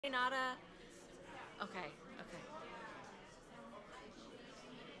Not a, okay.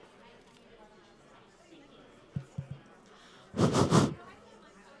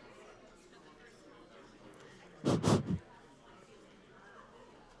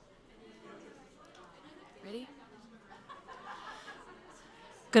 Ready?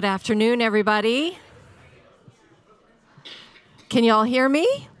 Good afternoon, everybody. Can you all hear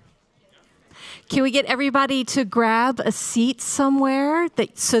me? Can we get everybody to grab a seat somewhere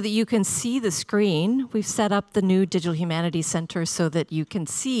so that you can see the screen? We've set up the new Digital Humanities Center so that you can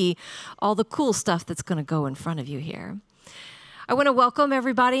see all the cool stuff that's going to go in front of you here. I want to welcome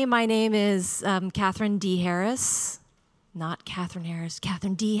everybody. My name is Catherine D. Harris. Not Catherine Harris,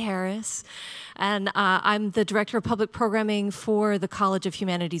 Catherine D. Harris. And I'm the Director of Public Programming for the College of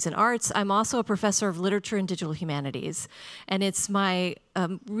Humanities and Arts. I'm also a professor of literature and digital humanities. And it's my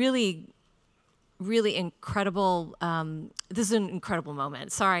really incredible, this is an incredible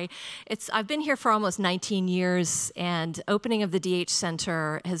moment, sorry. I've been here for almost 19 years, and opening of the DH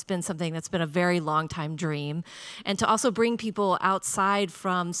Center has been something that's been a very long time dream. And to also bring people outside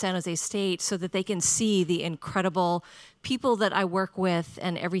from San Jose State so that they can see the incredible people that I work with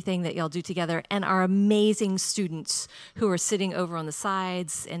and everything that y'all do together, and our amazing students who are sitting over on the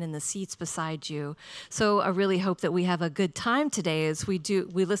sides and in the seats beside you. So I really hope that we have a good time today as we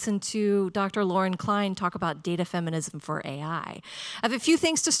listen to Dr. Klein talk about data feminism for AI. I have a few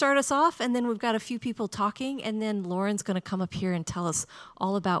things to start us off, and then we've got a few people talking, and then Lauren's going to come up here and tell us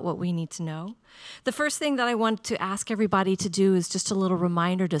all about what we need to know. The first thing that I want to ask everybody to do is just a little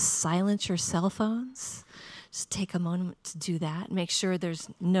reminder to silence your cell phones. Just take a moment to do that. Make sure there's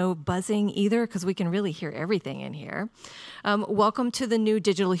no buzzing either, because we can really hear everything in here. Welcome to the new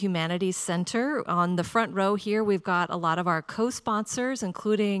Digital Humanities Center. On the front row here, we've got a lot of our co-sponsors,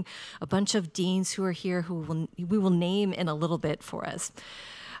 including a bunch of deans who are here who we will name in a little bit for us.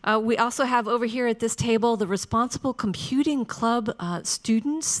 We also have over here at this table the Responsible Computing Club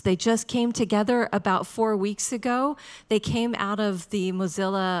students. They just came together about 4 weeks ago. They came out of the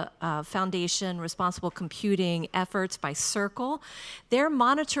Mozilla Foundation Responsible Computing efforts by Circle. They're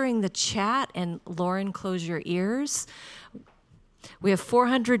monitoring the chat, and Lauren, close your ears. We have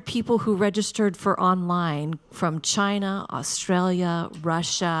 400 people who registered for online from China, Australia,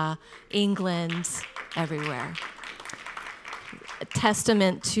 Russia, England, everywhere. A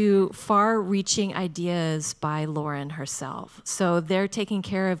testament to far-reaching ideas by Lauren herself. So they're taking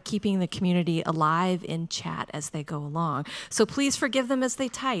care of keeping the community alive in chat as they go along. So please forgive them as they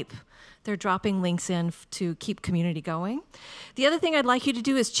type. They're dropping links in to keep community going. The other thing I'd like you to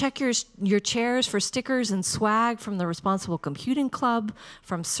do is check your chairs for stickers and swag from the Responsible Computing Club,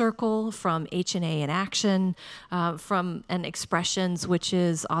 from Circle, from H&A in Action, from Expressions, which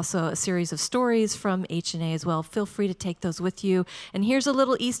is also a series of stories from H&A as well. Feel free to take those with you. And here's a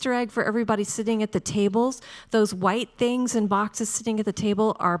little Easter egg for everybody sitting at the tables. Those white things and boxes sitting at the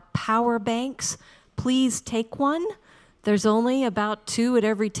table are power banks. Please take one. There's only about 2 at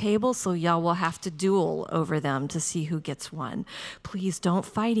every table, so y'all will have to duel over them to see who gets one. Please don't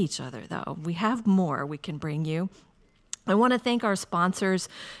fight each other, though. We have more we can bring you. I want to thank our sponsors,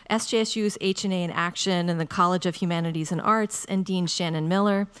 SJSU's H&A in Action and the College of Humanities and Arts, and Dean Shannon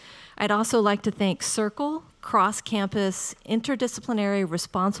Miller. I'd also like to thank Circle, cross-campus, interdisciplinary,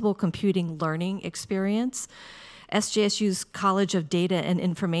 responsible computing learning experience, SJSU's College of Data and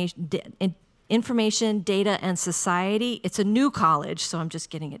Information, Data, and Society. It's a new college, so I'm just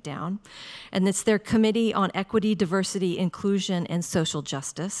getting it down. And it's their Committee on Equity, Diversity, Inclusion, and Social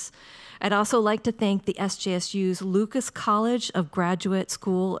Justice. I'd also like to thank the SJSU's Lucas College of Graduate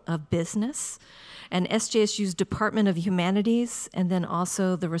School of Business, and SJSU's Department of Humanities, and then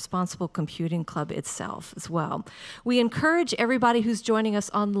also the Responsible Computing Club itself as well. We encourage everybody who's joining us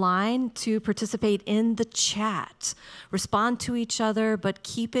online to participate in the chat. Respond to each other, but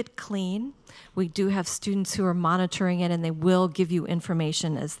keep it clean. We do have students who are monitoring it, and they will give you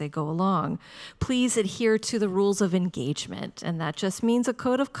information as they go along. Please adhere to the rules of engagement, and that just means a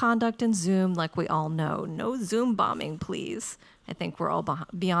code of conduct in Zoom, like we all know. No Zoom bombing, please. I think we're all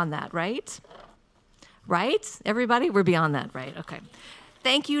beyond that, right? Right? Everybody? We're beyond that, right? Okay.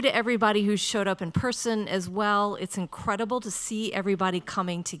 Thank you to everybody who showed up in person as well. It's incredible to see everybody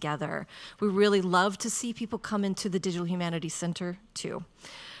coming together. We really love to see people come into the Digital Humanities Center, too.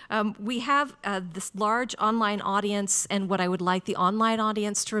 We have this large online audience, and what I would like the online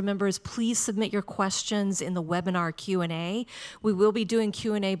audience to remember is please submit your questions in the webinar Q&A. We will be doing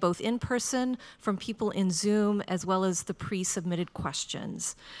Q&A both in person from people in Zoom as well as the pre-submitted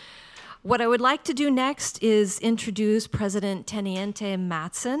questions. What I would like to do next is introduce President Teniente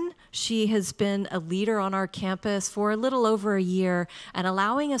Matson. She has been a leader on our campus for a little over a year and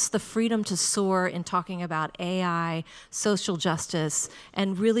allowing us the freedom to soar in talking about AI, social justice,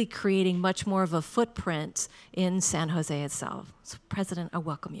 and really creating much more of a footprint in San Jose itself. So, President, I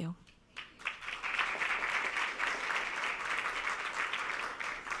welcome you.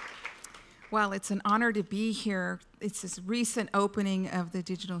 Well, it's an honor to be here. It's this recent opening of the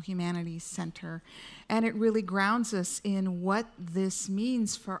Digital Humanities Center, and it really grounds us in what this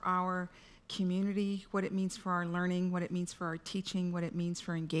means for our community, what it means for our learning, what it means for our teaching, what it means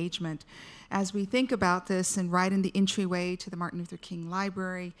for engagement. As we think about this, and right in the entryway to the Martin Luther King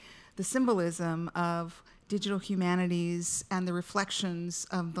Library, the symbolism of digital humanities and the reflections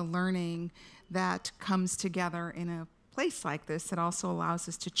of the learning that comes together in a place like this that also allows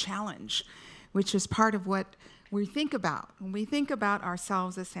us to challenge, which is part of what we think about. When we think about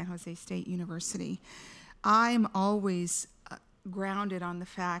ourselves as San Jose State University, I'm always grounded on the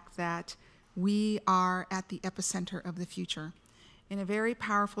fact that we are at the epicenter of the future in a very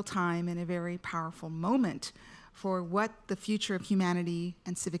powerful time, in a very powerful moment for what the future of humanity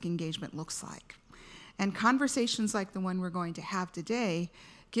and civic engagement looks like. And conversations like the one we're going to have today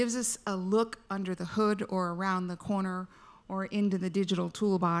gives us a look under the hood or around the corner or into the digital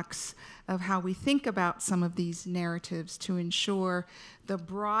toolbox of how we think about some of these narratives to ensure the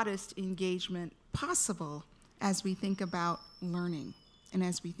broadest engagement possible as we think about learning and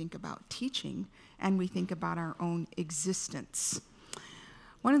as we think about teaching and we think about our own existence.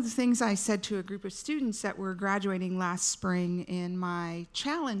 One of the things I said to a group of students that were graduating last spring in my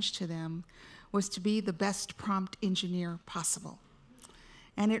challenge to them was to be the best prompt engineer possible.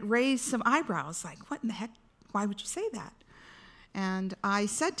 And it raised some eyebrows, like, what in the heck? Why would you say that? And I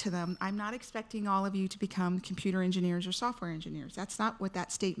said to them, I'm not expecting all of you to become computer engineers or software engineers. That's not what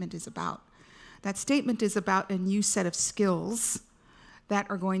that statement is about. That statement is about a new set of skills that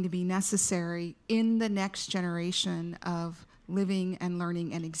are going to be necessary in the next generation of living and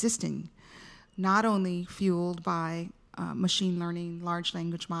learning and existing, not only fueled by machine learning, large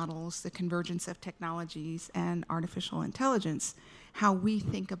language models, the convergence of technologies, and artificial intelligence. How we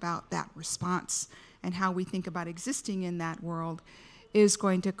think about that response and how we think about existing in that world is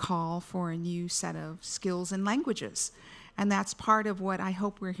going to call for a new set of skills and languages. And that's part of what I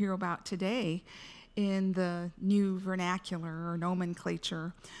hope we'll hear about today in the new vernacular or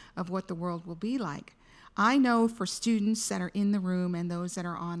nomenclature of what the world will be like. I know for students that are in the room and those that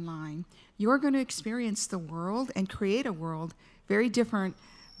are online, you're going to experience the world and create a world very different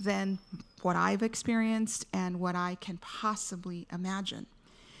than what I've experienced and what I can possibly imagine.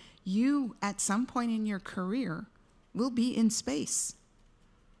 You, at some point in your career, will be in space.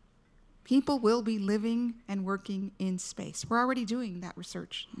 People will be living and working in space. We're already doing that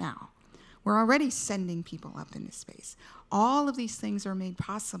research now. We're already sending people up into space. All of these things are made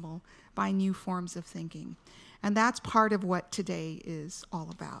possible by new forms of thinking. And that's part of what today is all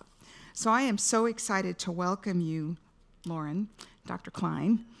about. So I am so excited to welcome you, Lauren, Dr.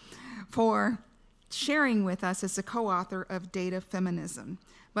 Klein, for sharing with us as a co-author of Data Feminism,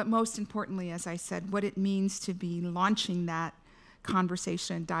 but most importantly, as I said, what it means to be launching that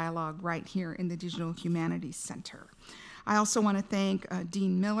conversation and dialogue right here in the Digital Humanities Center. I also want to thank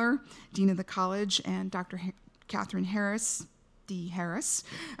Dean Miller, Dean of the College, and Dr. Catherine Harris, D. Harris,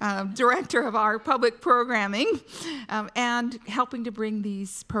 Director of our Public Programming, and helping to bring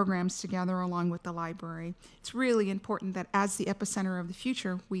these programs together along with the library. It's really important that as the epicenter of the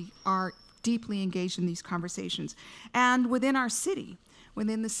future, we are deeply engaged in these conversations. And within our city,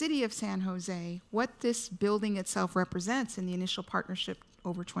 within the city of San Jose, what this building itself represents in the initial partnership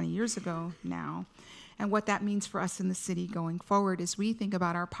over 20 years ago now, and what that means for us in the city going forward as we think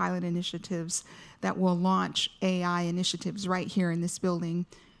about our pilot initiatives that will launch AI initiatives right here in this building,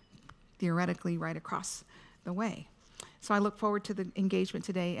 theoretically right across the way. So I look forward to the engagement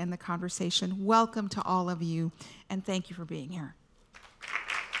today and the conversation. Welcome to all of you, and thank you for being here.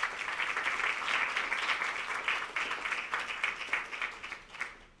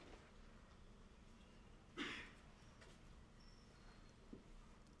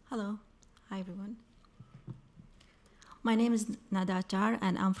 Hello. Hi, everyone. My name is Nada Char,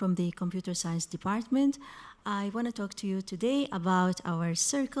 and I'm from the Computer Science Department. I want to talk to you today about our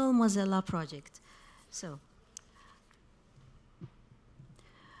Circle Mozilla project. So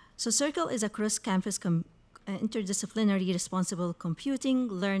Circle is a cross-campus interdisciplinary responsible computing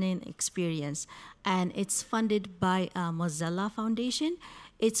learning experience, and it's funded by Mozilla Foundation.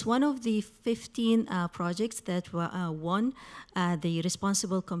 It's one of the 15 projects that won the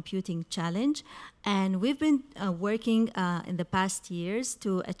Responsible Computing Challenge. And we've been working in the past years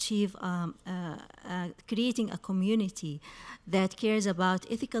to achieve creating a community that cares about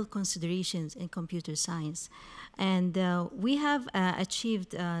ethical considerations in computer science. And we have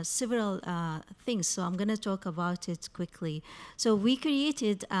achieved several things, so I'm going to talk about it quickly. So we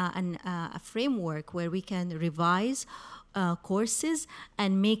created a framework where we can revise courses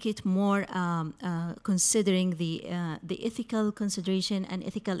and make it more considering the ethical consideration and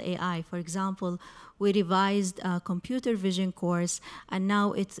ethical AI. For example, we revised a computer vision course, and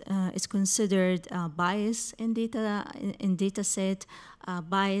now it's considered bias in data set,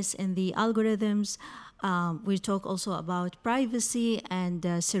 bias in the algorithms. We talk also about privacy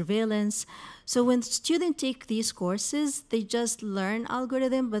and surveillance. So when students take these courses, they just learn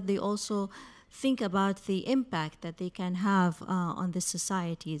algorithm, but they also think about the impact that they can have on the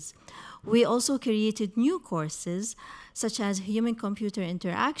societies. We also created new courses, such as human-computer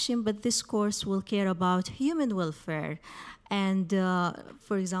interaction, but this course will care about human welfare and,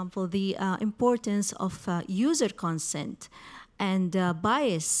 for example, the importance of user consent and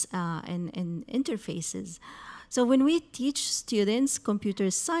bias in interfaces. So when we teach students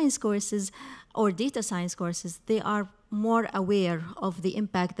computer science courses or data science courses, they are more aware of the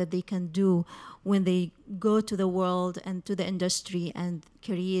impact that they can do when they go to the world and to the industry and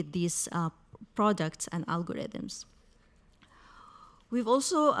create these products and algorithms. We've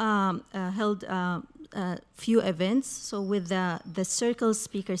also held a few events. So with the Circle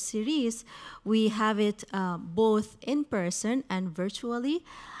Speaker Series, we have it both in person and virtually.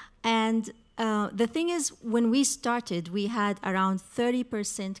 And the thing is, when we started, we had around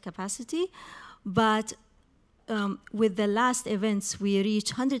 30% capacity, but with the last events, we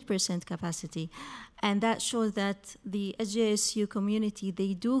reached 100% capacity. And that shows that the SJSU community,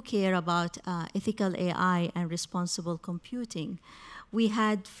 they do care about ethical AI and responsible computing. We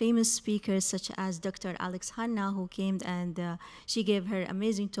had famous speakers such as Dr. Alex Hanna, who came and she gave her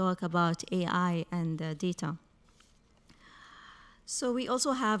amazing talk about AI and data. So we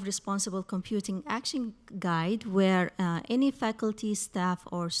also have Responsible Computing Action Guide, where any faculty, staff,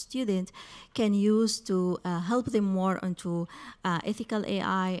 or student can use to help them more into ethical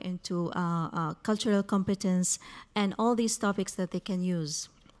AI, into cultural competence, and all these topics that they can use.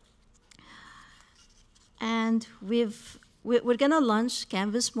 And we're going to launch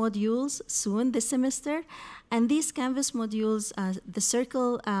Canvas modules soon this semester. And these Canvas modules, the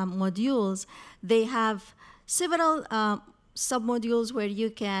Circle modules, they have several submodules where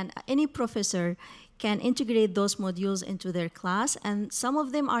any professor can integrate those modules into their class. And some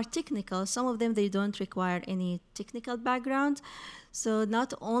of them are technical, some of them they don't require any technical background. So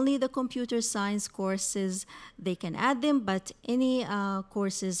not only the computer science courses, they can add them, but any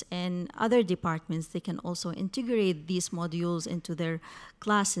courses in other departments, they can also integrate these modules into their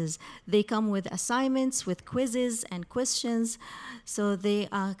classes. They come with assignments, with quizzes and questions, so they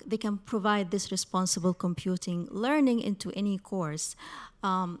can provide this responsible computing learning into any course.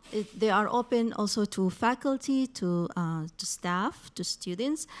 They are open also to faculty, to staff, to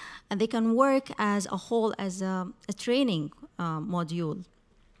students, and they can work as a whole as a training module.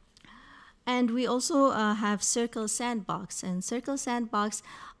 And we also have Circle Sandbox, and Circle Sandbox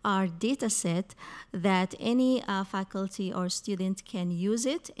are data set that any faculty or student can use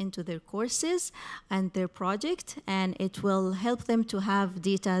it into their courses and their project, and it will help them to have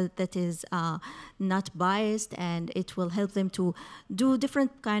data that is not biased, and it will help them to do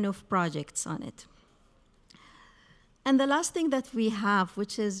different kind of projects on it. And the last thing that we have,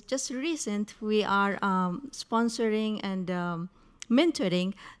 which is just recent, we are sponsoring and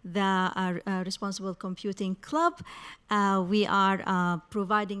mentoring the Responsible Computing Club. We are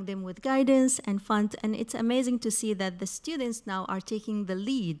providing them with guidance and fund, and it's amazing to see that the students now are taking the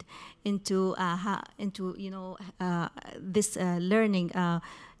lead into this learning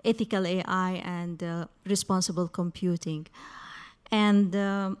ethical AI and responsible computing.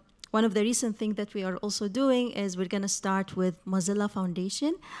 And one of the recent things that we are also doing is we're going to start with Mozilla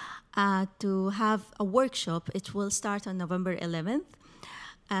Foundation to have a workshop. It will start on November 11th.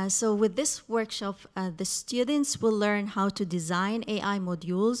 So with this workshop, the students will learn how to design AI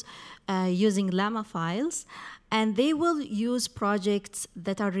modules using Llama files, and they will use projects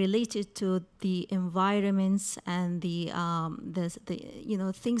that are related to the environments and the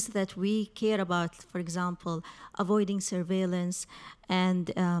things that we care about. For example, avoiding surveillance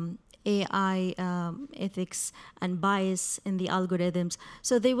and AI ethics and bias in the algorithms.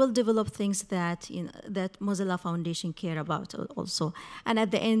 So they will develop things that that Mozilla Foundation care about also. And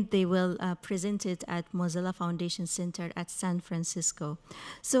at the end, they will present it at Mozilla Foundation Center at San Francisco.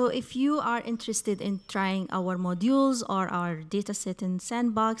 So if you are interested in trying our modules or our dataset in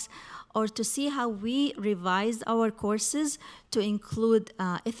Sandbox, or to see how we revised our courses to include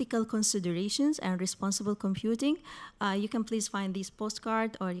ethical considerations and responsible computing, you can please find these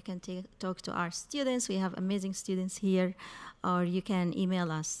postcards, or you can talk to our students. We have amazing students here, or you can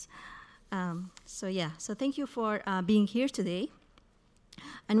email us. So thank you for being here today.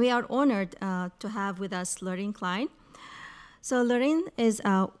 And we are honored to have with us Lorraine Klein. So Lorraine is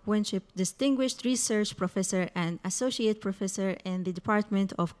a Winship Distinguished Research Professor and Associate Professor in the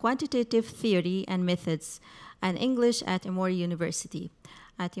Department of Quantitative Theory and Methods and English at Emory University.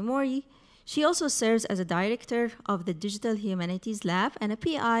 At Emory, she also serves as a director of the Digital Humanities Lab and a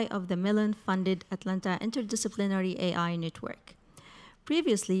PI of the Mellon-funded Atlanta Interdisciplinary AI Network.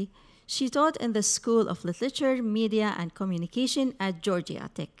 Previously, she taught in the School of Literature, Media, and Communication at Georgia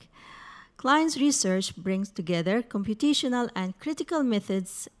Tech. Klein's research brings together computational and critical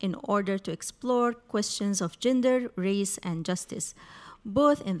methods in order to explore questions of gender, race, and justice,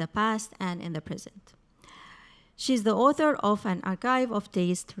 both in the past and in the present. She's the author of An Archive of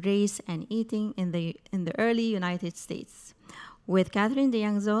Taste, Race, and Eating in the Early United States, with Catherine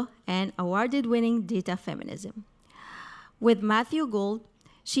DeYangzo, and award-winning Data Feminism. With Matthew Gold,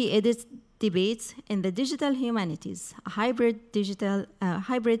 she edits Debates in the Digital Humanities, a hybrid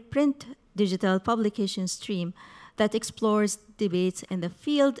print digital publication stream that explores debates in the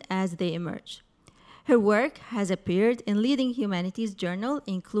field as they emerge. Her work has appeared in leading humanities journals,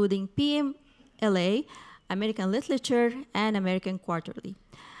 including PMLA, American Literature, and American Quarterly,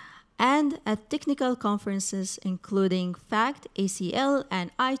 and at technical conferences including FACT, ACL,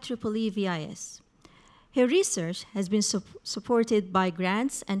 and IEEE VIS. Her research has been supported by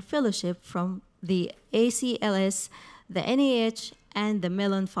grants and fellowship from the ACLS, the NIH, and the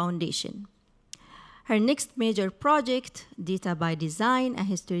Mellon Foundation. Her next major project, Data by Design, A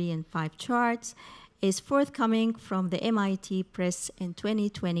History in 5 Charts, is forthcoming from the MIT Press in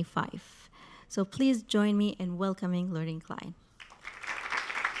 2025. So please join me in welcoming Lorraine Klein.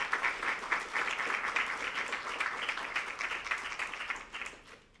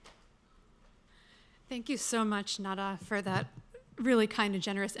 Thank you so much, Nada, for that really kind and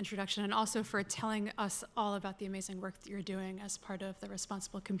generous introduction, and also for telling us all about the amazing work that you're doing as part of the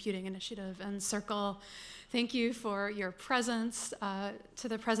Responsible Computing Initiative and Circle. Thank you for your presence to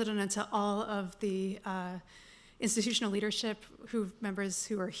the president and to all of the institutional leadership members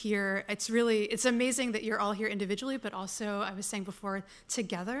who are here. It's amazing that you're all here individually, but also, I was saying before,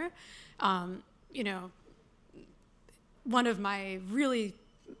 together. One of my really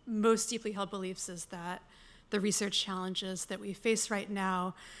most deeply held beliefs is that the research challenges that we face right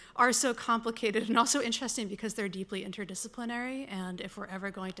now are so complicated and also interesting because they're deeply interdisciplinary. And if we're ever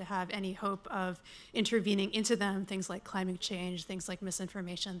going to have any hope of intervening into them, things like climate change, things like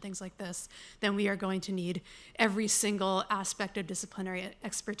misinformation, things like this, then we are going to need every single aspect of disciplinary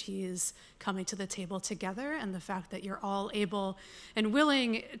expertise coming to the table together. And the fact that you're all able and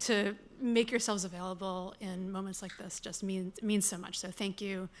willing to make yourselves available in moments like this just means so much. So thank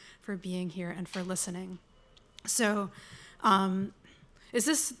you for being here and for listening. So is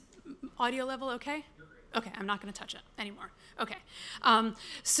this audio level okay? Okay, I'm not going to touch it anymore. Okay. And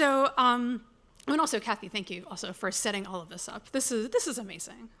also, Kathy, thank you also for setting all of this up. This is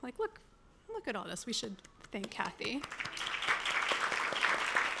amazing. Like, look at all this. We should thank Kathy.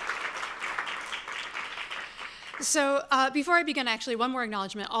 So before I begin, actually, one more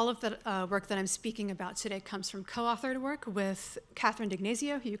acknowledgement. All of the work that I'm speaking about today comes from co-authored work with Catherine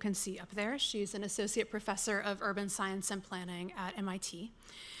D'Ignazio, who you can see up there. She's an associate professor of urban science and planning at MIT.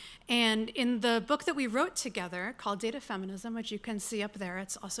 And in the book that we wrote together called Data Feminism, which you can see up there,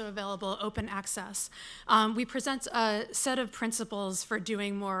 it's also available open access, we present a set of principles for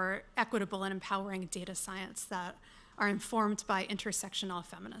doing more equitable and empowering data science that are informed by intersectional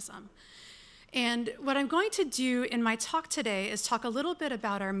feminism. And what I'm going to do in my talk today is talk a little bit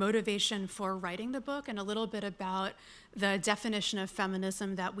about our motivation for writing the book and a little bit about the definition of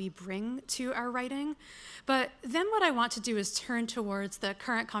feminism that we bring to our writing. But then what I want to do is turn towards the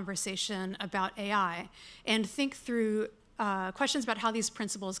current conversation about AI and think through questions about how these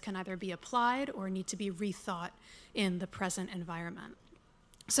principles can either be applied or need to be rethought in the present environment.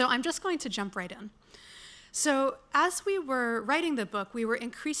 So I'm just going to jump right in. So as we were writing the book, we were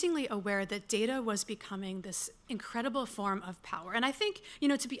increasingly aware that data was becoming this incredible form of power. And I think,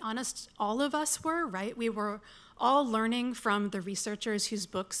 to be honest, all of us were, right? We were all learning from the researchers whose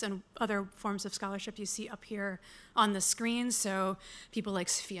books and other forms of scholarship you see up here on the screen. So people like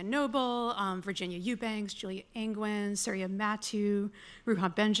Sophia Noble, Virginia Eubanks, Julia Angwin, Surya Matu,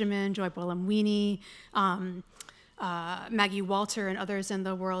 Ruha Benjamin, Joy Bolamwini, Maggie Walter, and others in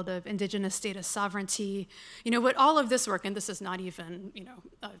the world of indigenous data sovereignty. What all of this work, and this is not even,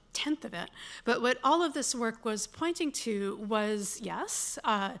 a tenth of it, but what all of this work was pointing to was, yes,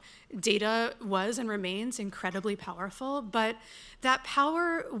 data was and remains incredibly powerful, but that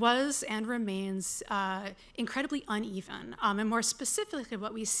power was and remains incredibly uneven. And more specifically,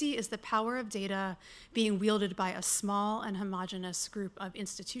 what we see is the power of data being wielded by a small and homogenous group of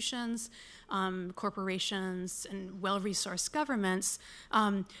institutions, corporations, and well-resourced governments,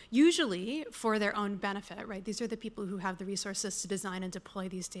 usually for their own benefit, right? These are the people who have the resources to design and deploy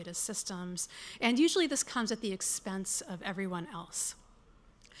these data systems. And usually this comes at the expense of everyone else.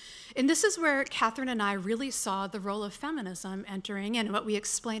 And this is where Catherine and I really saw the role of feminism entering in. What we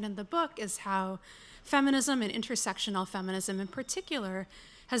explain in the book is how feminism and intersectional feminism in particular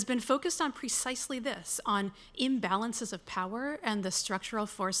has been focused on precisely this, on imbalances of power and the structural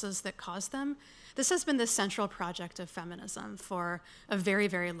forces that cause them. This has been the central project of feminism for a very,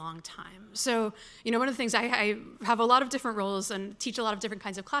 very long time. So, one of the things, I have a lot of different roles and teach a lot of different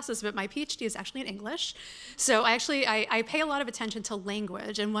kinds of classes, but my PhD is actually in English. So I pay a lot of attention to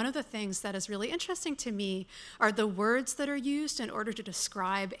language. And one of the things that is really interesting to me are the words that are used in order to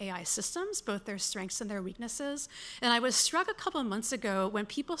describe AI systems, both their strengths and their weaknesses. And I was struck a couple of months ago when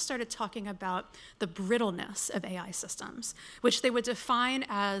people started talking about the brittleness of AI systems, which they would define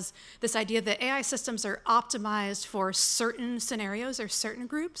as this idea that AI systems are optimized for certain scenarios or certain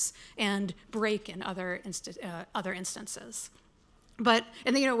groups and break in other instances. But,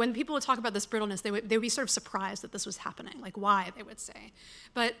 when people would talk about this brittleness, they would be sort of surprised that this was happening, like why, they would say.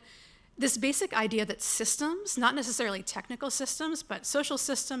 But this basic idea that systems, not necessarily technical systems, but social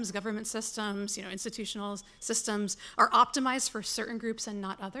systems, government systems, institutional systems, are optimized for certain groups and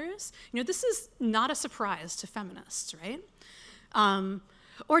not others, this is not a surprise to feminists, right?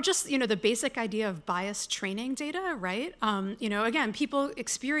 Or just, the basic idea of bias training data, right? Again, people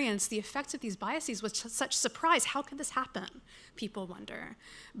experience the effects of these biases with such surprise. How could this happen? People wonder.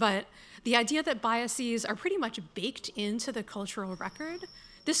 But the idea that biases are pretty much baked into the cultural record,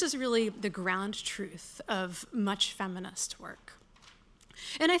 this is really the ground truth of much feminist work.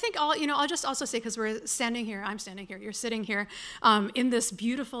 And I think I'll just also say, because I'm standing here, you're sitting here in this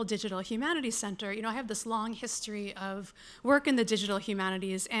beautiful Digital Humanities Center, I have this long history of work in the digital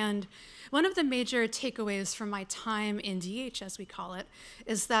humanities. And one of the major takeaways from my time in DH, as we call it,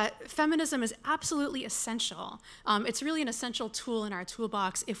 is that feminism is absolutely essential. It's really an essential tool in our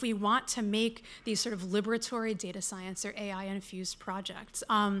toolbox if we want to make these sort of liberatory data science or AI-infused projects.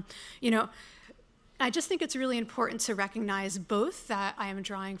 I just think it's really important to recognize both that I am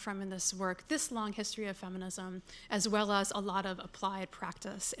drawing from in this work, this long history of feminism, as well as a lot of applied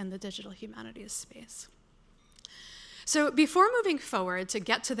practice in the digital humanities space. So before moving forward to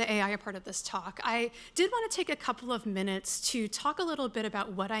get to the AI part of this talk, I did want to take a couple of minutes to talk a little bit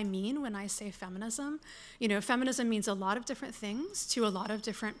about what I mean when I say feminism. Feminism means a lot of different things to a lot of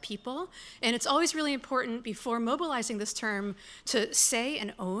different people, and it's always really important before mobilizing this term to say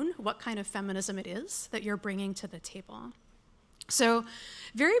and own what kind of feminism it is that you're bringing to the table. So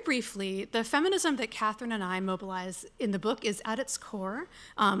very briefly, the feminism that Catherine and I mobilize in the book is at its core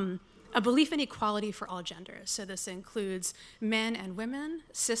a belief in equality for all genders. So this includes men and women,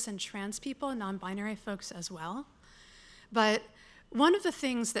 cis and trans people, non-binary folks as well. But one of the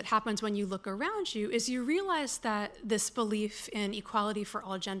things that happens when you look around you is you realize that this belief in equality for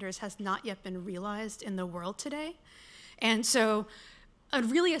all genders has not yet been realized in the world today. And so a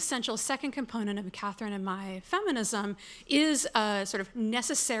really essential second component of Catherine and my feminism is a sort of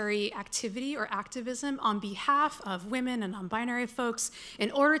necessary activity or activism on behalf of women and non-binary folks in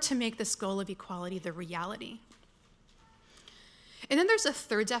order to make this goal of equality the reality. And then there's a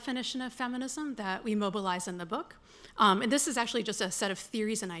third definition of feminism that we mobilize in the book. And this is actually just a set of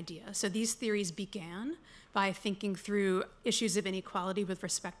theories and ideas. So these theories began by thinking through issues of inequality with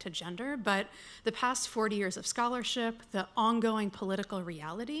respect to gender, but the past 40 years of scholarship, the ongoing political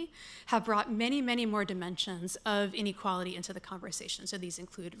reality, have brought many, many more dimensions of inequality into the conversation. So these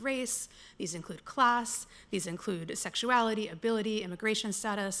include race, these include class, these include sexuality, ability, immigration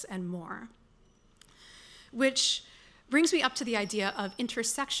status, and more. Which brings me up to the idea of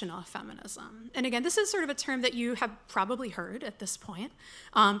intersectional feminism. And again, this is sort of a term that you have probably heard at this point,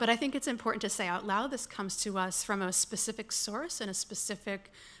 but I think it's important to say out loud. This comes to us from a specific source and a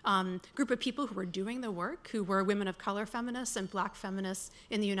specific group of people who were doing the work, who were women of color feminists and Black feminists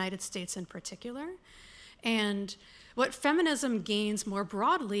in the United States in particular. And what feminism gains more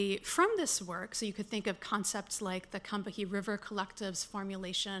broadly from this work, so you could think of concepts like the Combahee River Collective's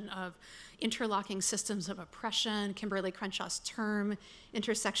formulation of interlocking systems of oppression, Kimberly Crenshaw's term,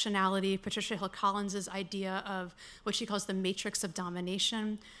 intersectionality, Patricia Hill Collins's idea of what she calls the matrix of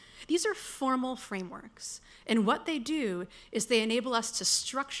domination. These are formal frameworks, and what they do is they enable us to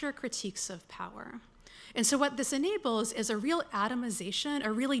structure critiques of power. And so what this enables is a real atomization,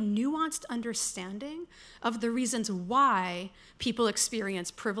 a really nuanced understanding of the reasons why people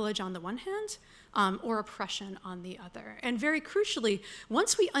experience privilege on the one hand, or oppression on the other. And very crucially,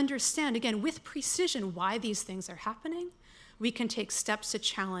 once we understand, again, with precision why these things are happening, we can take steps to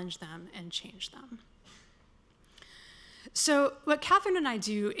challenge them and change them. So what Catherine and I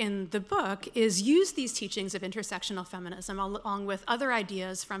do in the book is use these teachings of intersectional feminism along with other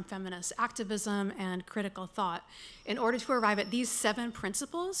ideas from feminist activism and critical thought in order to arrive at these 7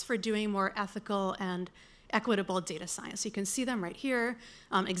 principles for doing more ethical and equitable data science. You can see them right here: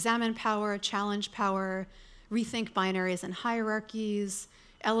 examine power, challenge power, rethink binaries and hierarchies,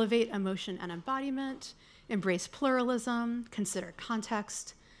 elevate emotion and embodiment, embrace pluralism, consider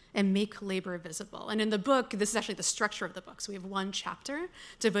context, and make labor visible. And in the book, this is actually the structure of the book. So we have one chapter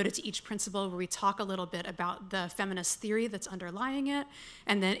devoted to each principle where we talk a little bit about the feminist theory that's underlying it,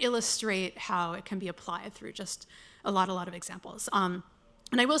 and then illustrate how it can be applied through just a lot of examples.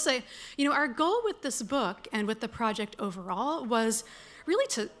 And I will say, our goal with this book and with the project overall was really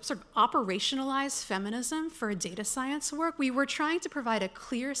to sort of operationalize feminism for data science work. We were trying to provide a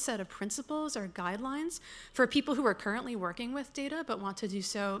clear set of principles or guidelines for people who are currently working with data but want to do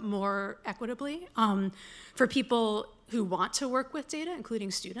so more equitably, for people who want to work with data,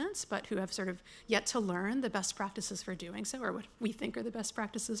 including students, but who have sort of yet to learn the best practices for doing so, or what we think are the best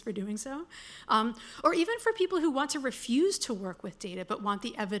practices for doing so, or even for people who want to refuse to work with data but want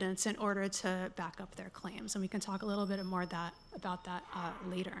the evidence in order to back up their claims. And we can talk a little bit more about that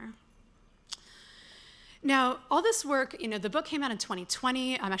later. Now, all this work, the book came out in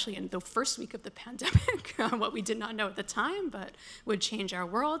 2020. I'm actually in the first week of the pandemic, what we did not know at the time, but would change our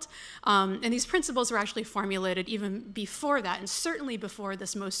world. And these principles were actually formulated even before that, and certainly before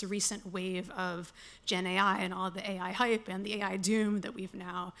this most recent wave of Gen AI and all the AI hype and the AI doom that we've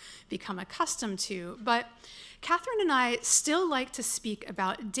now become accustomed to. But Catherine and I still like to speak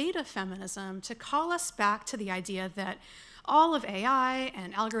about data feminism to call us back to the idea that all of AI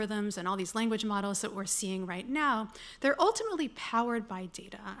and algorithms and all these language models that we're seeing right now, they're ultimately powered by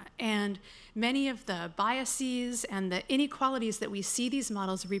data. And many of the biases and the inequalities that we see these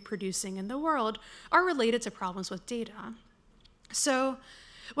models reproducing in the world are related to problems with data. So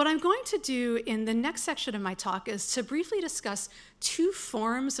what I'm going to do in the next section of my talk is to briefly discuss 2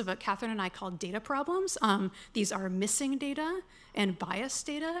 forms of what Catherine and I call data problems. These are missing data and biased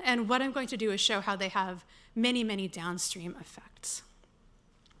data. And what I'm going to do is show how they have many downstream effects.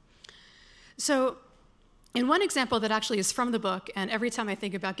 So in one example that actually is from the book, and every time I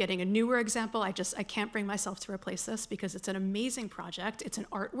think about getting a newer example, I can't bring myself to replace this because it's an amazing project. It's an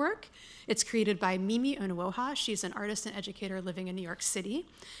artwork. It's created by Mimi Unwoha. She's an artist and educator living in New York City,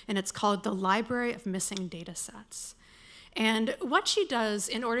 and it's called The Library of Missing Data Sets. And what she does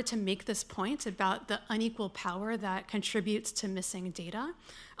in order to make this point about the unequal power that contributes to missing data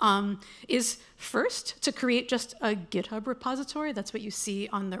is first to create just a GitHub repository. That's what you see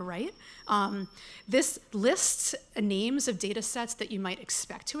on the right. This lists names of data sets that you might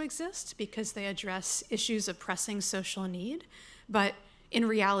expect to exist because they address issues of pressing social need, but in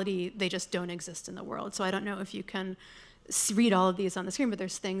reality, they just don't exist in the world. So I don't know if you can read all of these on the screen, but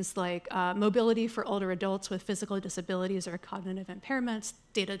there's things like mobility for older adults with physical disabilities or cognitive impairments.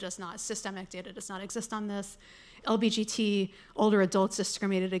 Systemic data does not exist on this. LBGT, older adults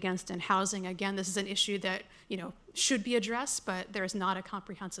discriminated against in housing. Again, this is an issue that should be addressed, but there is not a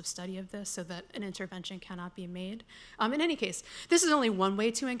comprehensive study of this so that an intervention cannot be made. In any case, this is only one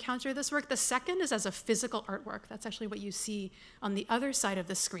way to encounter this work. The second is as a physical artwork. That's actually what you see on the other side of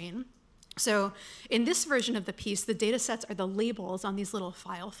the screen. So in this version of the piece, the data sets are the labels on these little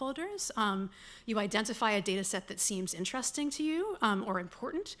file folders. You identify a data set that seems interesting to you or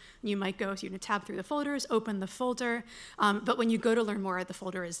important. You might go to tab through the folders, open the folder, but when you go to learn more, the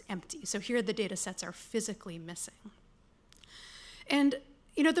folder is empty. So here the data sets are physically missing. And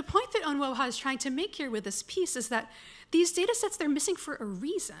the point that Unwoha is trying to make here with this piece is that these data sets, they're missing for a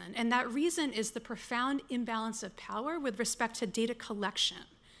reason, and that reason is the profound imbalance of power with respect to data collection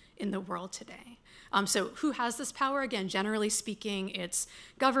in the world today. So who has this power? Again, generally speaking, it's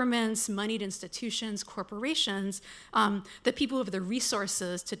governments, moneyed institutions, corporations, the people who have the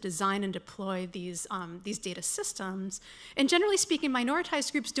resources to design and deploy these data systems. And generally speaking,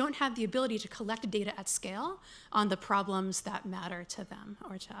 minoritized groups don't have the ability to collect data at scale on the problems that matter to them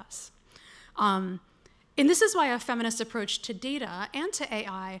or to us. And this is why a feminist approach to data and to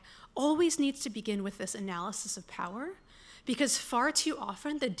AI always needs to begin with this analysis of power, because far too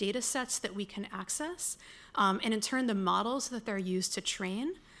often the data sets that we can access, and in turn the models that they're used to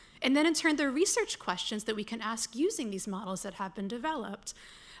train, and then in turn the research questions that we can ask using these models that have been developed,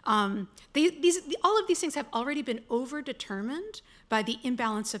 all of these things have already been overdetermined by the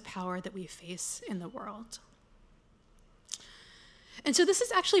imbalance of power that we face in the world. And so this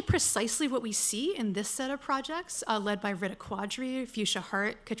is actually precisely what we see in this set of projects led by Rita Quadri, Fuchsia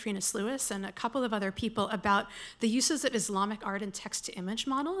Hart, Katrina Sluis, and a couple of other people about the uses of Islamic art and text-to-image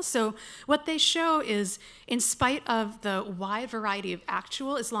models. So what they show is, in spite of the wide variety of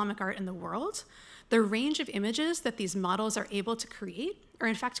actual Islamic art in the world, the range of images that these models are able to create are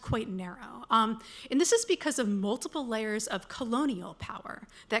in fact quite narrow. And this is because of multiple layers of colonial power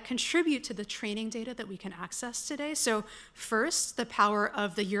that contribute to the training data that we can access today. So first, the power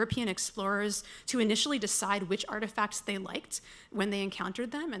of the European explorers to initially decide which artifacts they liked when they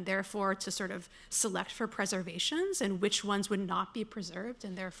encountered them, and therefore to sort of select for preservations and which ones would not be preserved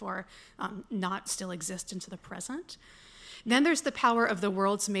and therefore not still exist into the present. Then there's the power of the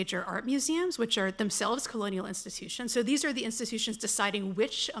world's major art museums, which are themselves colonial institutions. So these are the institutions deciding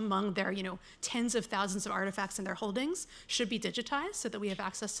which among their tens of thousands of artifacts in their holdings should be digitized so that we have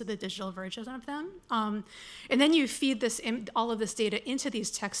access to the digital version of them. And then you feed all of this data into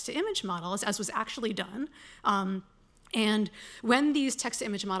these text-to-image models, as was actually done. And when these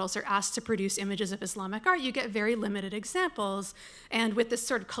text-to-image models are asked to produce images of Islamic art, you get very limited examples, and with this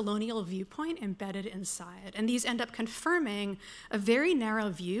sort of colonial viewpoint embedded inside. And these end up confirming a very narrow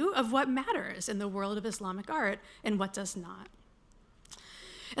view of what matters in the world of Islamic art and what does not.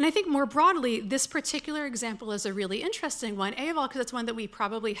 And I think more broadly, this particular example is a really interesting one, A, of all, because it's one that we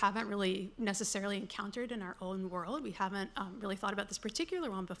probably haven't really necessarily encountered in our own world. We haven't really thought about this particular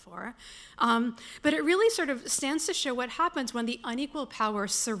one before. But it really sort of stands to show what happens when the unequal power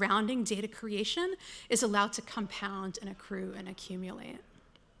surrounding data creation is allowed to compound and accrue and accumulate.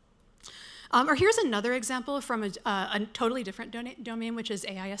 Or here's another example from a totally different domain, which is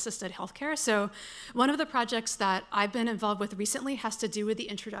AI-assisted healthcare. So one of the projects that I've been involved with recently has to do with the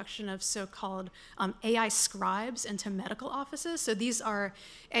introduction of so-called AI scribes into medical offices. So these are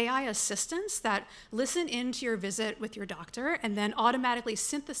AI assistants that listen into your visit with your doctor and then automatically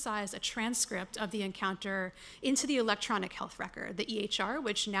synthesize a transcript of the encounter into the electronic health record, the EHR,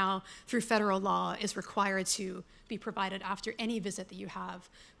 which now through federal law is required to be provided after any visit that you have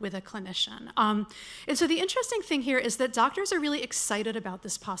with a clinician. And so the interesting thing here is that doctors are really excited about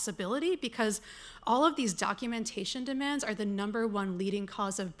this possibility because all of these documentation demands are the #1 leading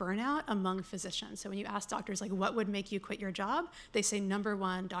cause of burnout among physicians. So when you ask doctors, like, what would make you quit your job? They say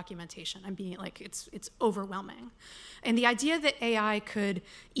 #1, documentation. I'm being like, it's overwhelming. And the idea that AI could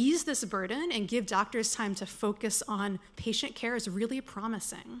ease this burden and give doctors time to focus on patient care is really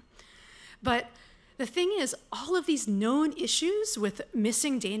promising. But the thing is, all of these known issues with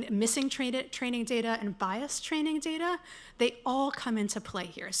missing training data and biased training data, they all come into play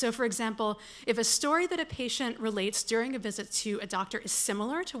here. So for example, if a story that a patient relates during a visit to a doctor is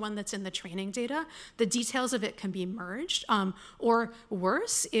similar to one that's in the training data, the details of it can be merged. Or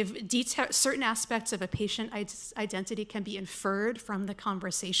worse, if certain aspects of a patient identity can be inferred from the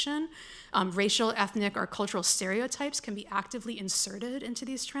conversation, racial, ethnic, or cultural stereotypes can be actively inserted into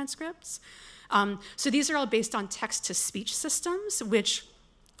these transcripts. So these are all based on text-to-speech systems, which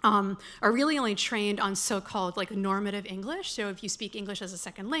are really only trained on so-called like normative English. So if you speak English as a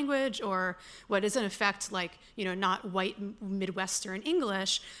second language, or what is in effect like, not white Midwestern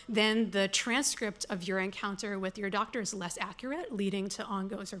English, then the transcript of your encounter with your doctor is less accurate, leading to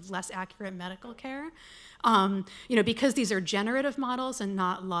ongoing sort of less accurate medical care. Because these are generative models and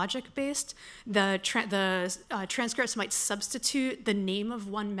not logic-based, the transcripts might substitute the name of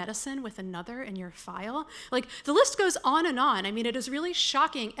one medicine with another in your file. Like, the list goes on and on. I mean, it is really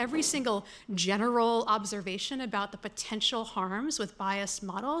shocking. Every single general observation about the potential harms with biased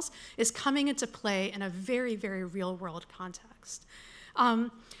models is coming into play in a very, very real-world context.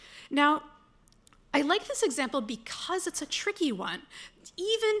 Now, I like this example because it's a tricky one.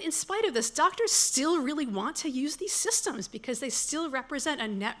 even in spite of this, doctors still really want to use these systems because they still represent a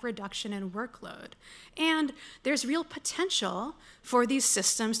net reduction in workload. And there's real potential for these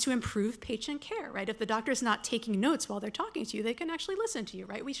systems to improve patient care, right? If the doctor's not taking notes while they're talking to you, they can actually listen to you,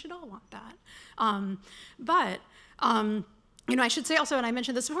 right? We should all want that. You know, I should say also, and I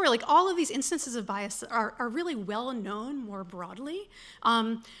mentioned this before, like all of these instances of bias are really well known more broadly.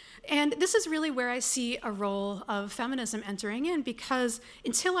 And this is really where I see a role of feminism entering in, because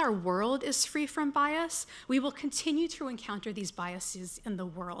until our world is free from bias, we will continue to encounter these biases in the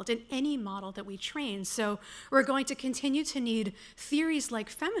world, in any model that we train. So we're going to continue to need theories like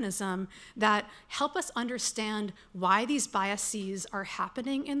feminism that help us understand why these biases are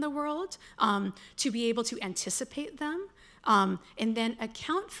happening in the world, to be able to anticipate them, and then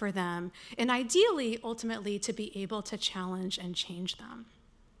account for them, and ideally, ultimately, to be able to challenge and change them.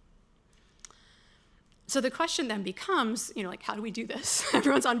 So the question then becomes, you know, like, how do we do this?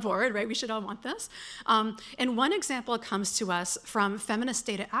 Everyone's on board, right? We should all want this. And one example comes to us from feminist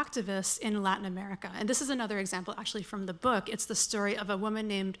data activists in Latin America. And this is another example actually from the book. It's the story of a woman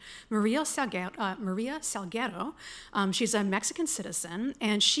named Maria Salguero. She's a Mexican citizen,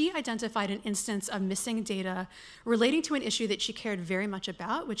 and she identified an instance of missing data relating to an issue that she cared very much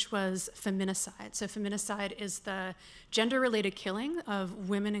about, which was feminicide. So feminicide is the gender-related killing of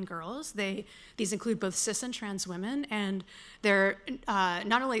women and girls. These include both cis and trans women, and they're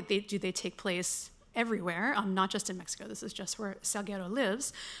not only do they take place everywhere, not just in Mexico, this is just where Salguero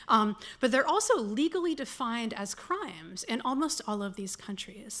lives, but they're also legally defined as crimes in almost all of these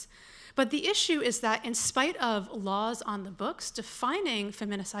countries. But the issue is that in spite of laws on the books defining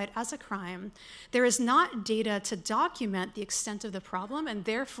feminicide as a crime, there is not data to document the extent of the problem, and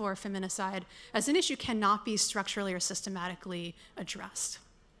therefore feminicide as an issue cannot be structurally or systematically addressed.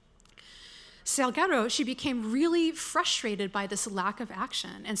 Salguero, she became really frustrated by this lack of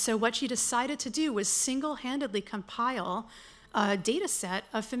action, and so what she decided to do was single-handedly compile a data set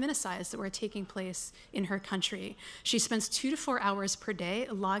of feminicides that were taking place in her country. She spends 2 to 4 hours per day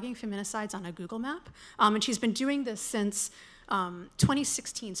logging feminicides on a Google map, and she's been doing this since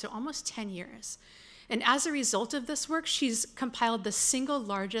 2016, so almost 10 years. And as a result of this work, she's compiled the single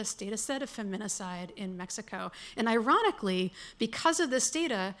largest data set of feminicide in Mexico. And ironically, because of this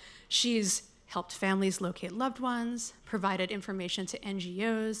data, she's helped families locate loved ones, provided information to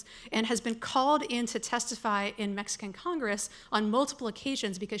NGOs, and has been called in to testify in Mexican Congress on multiple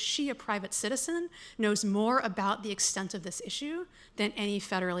occasions because she, a private citizen, knows more about the extent of this issue than any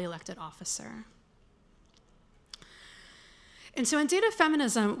federally elected officer. And so in data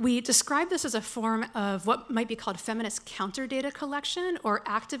feminism, we describe this as a form of what might be called feminist counter data collection or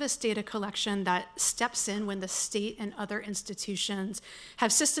activist data collection that steps in when the state and other institutions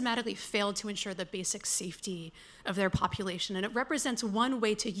have systematically failed to ensure the basic safety of their population. And it represents one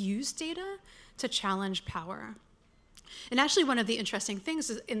way to use data to challenge power. And actually, one of the interesting things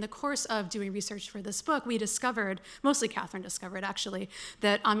is in the course of doing research for this book, we discovered, mostly Catherine discovered actually,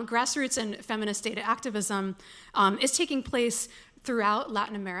 that grassroots and feminist data activism is taking place throughout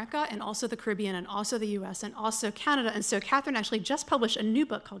Latin America and also the Caribbean and also the US and also Canada. And so Catherine actually just published a new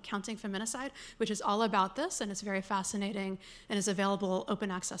book called Counting Feminicide, which is all about this, and it's very fascinating and is available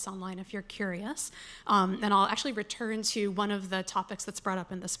open access online if you're curious. And I'll actually return to one of the topics that's brought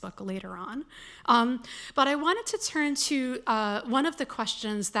up in this book later on. But I wanted to turn to one of the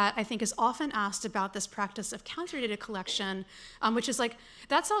questions that I think is often asked about this practice of counter data collection, which is like,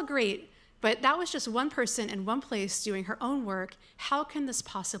 that's all great, but that was just one person in one place doing her own work. How can this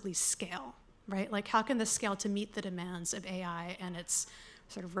possibly scale, right? Like, how can this scale to meet the demands of AI and its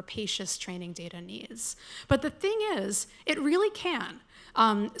sort of rapacious training data needs? But the thing is, it really can.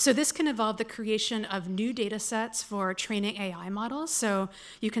 So this can involve the creation of new data sets for training AI models. So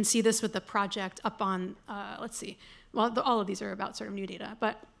you can see this with the project up on, let's see, well, all of these are about sort of new data,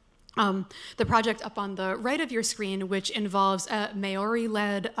 but the project up on the right of your screen, which involves a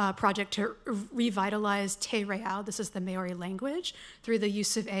Maori-led project to revitalize Te Real, this is the Maori language, through the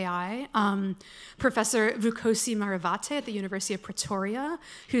use of AI. Professor Vukosi Maravate at the University of Pretoria,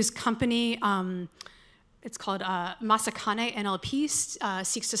 whose company, it's called Masakane NLP,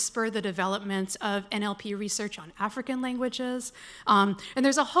 seeks to spur the development of NLP research on African languages. And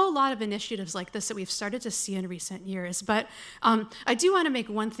there's a whole lot of initiatives like this that we've started to see in recent years. But I do want to make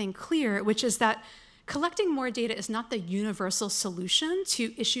one thing clear, which is that collecting more data is not the universal solution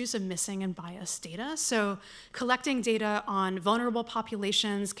to issues of missing and biased data. So collecting data on vulnerable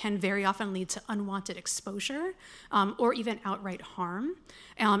populations can very often lead to unwanted exposure or even outright harm.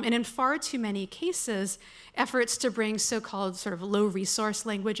 And in far too many cases, efforts to bring so-called sort of low resource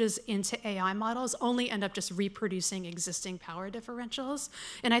languages into AI models only end up just reproducing existing power differentials.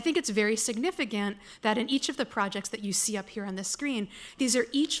 And I think it's very significant that in each of the projects that you see up here on the screen, these are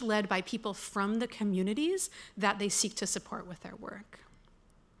each led by people from the communities that they seek to support with their work.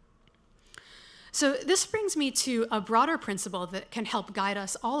 So this brings me to a broader principle that can help guide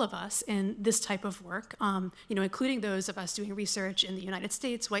us, all of us, in this type of work, including those of us doing research in the United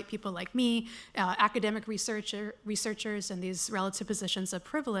States, white people like me, academic researchers in these relative positions of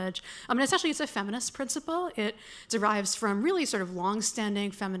privilege. And essentially, it's a feminist principle. It derives from really sort of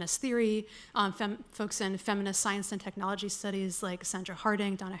long-standing feminist theory, folks in feminist science and technology studies like Sandra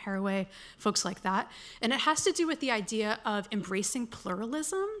Harding, Donna Haraway, folks like that. And it has to do with the idea of embracing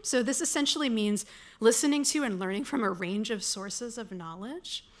pluralism. So this essentially means listening to and learning from a range of sources of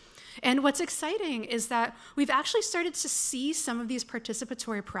knowledge. And what's exciting is that we've actually started to see some of these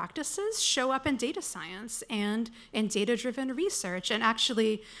participatory practices show up in data science and in data-driven research. And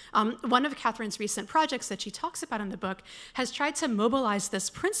actually, one of Catherine's recent projects that she talks about in the book has tried to mobilize this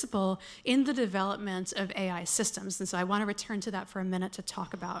principle in the development of AI systems. And so I want to return to that for a minute to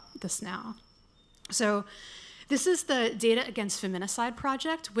talk about this now. So this is the Data Against Feminicide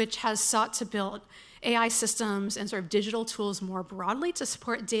project, which has sought to build AI systems and sort of digital tools more broadly to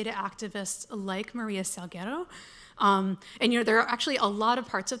support data activists like Maria Salguero. And there are actually a lot of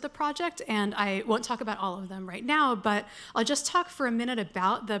parts of the project, and I won't talk about all of them right now, but I'll just talk for a minute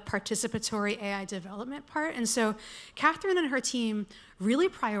about the participatory AI development part. And so Catherine and her team really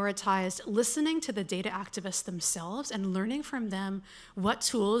prioritized listening to the data activists themselves and learning from them what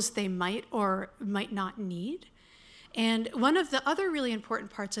tools they might or might not need. And one of the other really important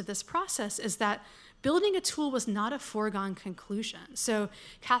parts of this process is that building a tool was not a foregone conclusion. So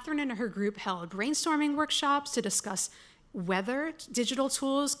Catherine and her group held brainstorming workshops to discuss whether digital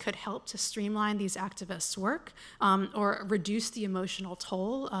tools could help to streamline these activists' work or reduce the emotional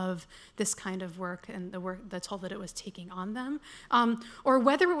toll of this kind of work and the toll that it was taking on them, or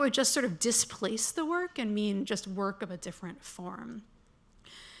whether it would just sort of displace the work and mean just work of a different form.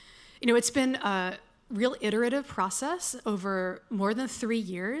 It's been a real iterative process over more than 3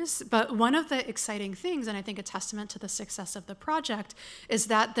 years, but one of the exciting things, and I think a testament to the success of the project, is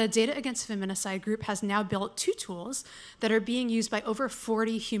that the Data Against Feminicide group has now built 2 tools that are being used by over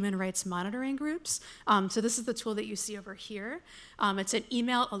 40 human rights monitoring groups. So this is the tool that you see over here. It's an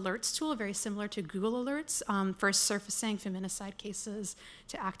email alerts tool, very similar to Google Alerts, for surfacing feminicide cases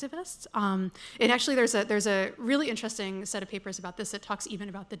to activists. And actually, there's a really interesting set of papers about this that talks even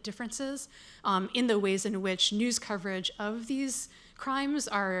about the differences in the ways in which news coverage of these crimes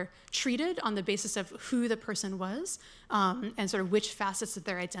are treated on the basis of who the person was and sort of which facets of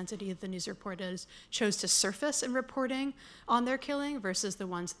their identity the news reporters chose to surface in reporting on their killing versus the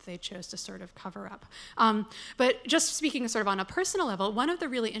ones that they chose to sort of cover up. But just speaking sort of on a personal level, one of the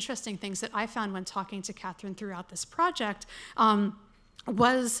really interesting things that I found when talking to Catherine throughout this project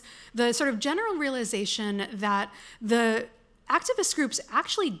was the sort of general realization that the activist groups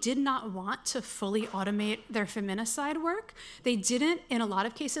actually did not want to fully automate their feminicide work. They didn't, in a lot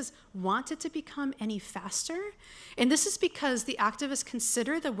of cases, want it to become any faster. And this is because the activists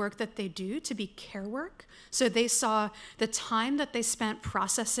consider the work that they do to be care work. So they saw the time that they spent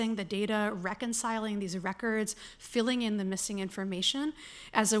processing the data, reconciling these records, filling in the missing information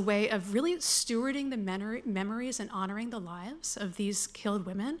as a way of really stewarding the memories and honoring the lives of these killed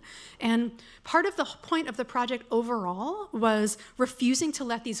women. And part of the point of the project overall was refusing to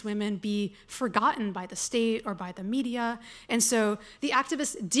let these women be forgotten by the state or by the media. And so the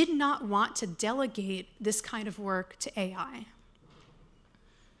activists did not want to delegate this kind of work to AI.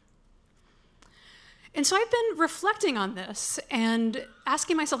 And so I've been reflecting on this and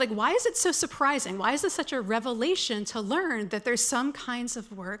asking myself, like, why is it so surprising? Why is this such a revelation to learn that there's some kinds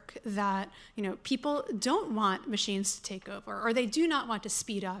of work that, people don't want machines to take over, or they do not want to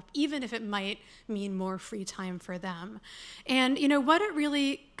speed up, even if it might mean more free time for them? And, what it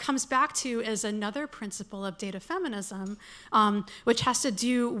really comes back to is another principle of data feminism, which has to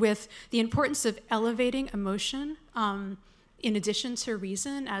do with the importance of elevating emotion in addition to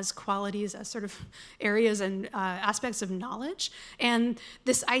reason as qualities, as sort of areas and aspects of knowledge. And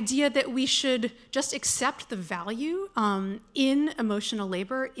this idea that we should just accept the value in emotional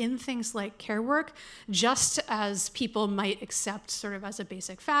labor, in things like care work, just as people might accept sort of as a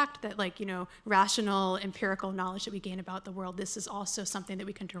basic fact that, like, you know, rational, empirical knowledge that we gain about the world, this is also something that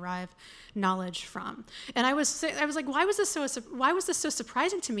we can derive knowledge from. And I was like, why was this so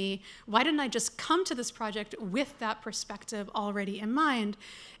surprising to me? Why didn't I just come to this project with that perspective already in mind?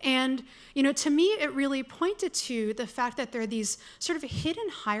 And, you know, to me, it really pointed to the fact that there are these sort of hidden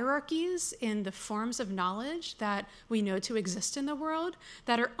hierarchies in the forms of knowledge that we know to exist in the world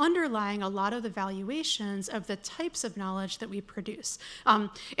that are underlying a lot of the valuations of the types of knowledge that we produce.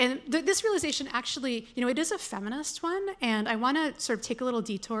 This realization actually, you know, it is a feminist one, and I want to sort of take a little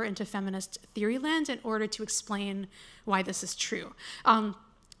detour into feminist theory land in order to explain why this is true.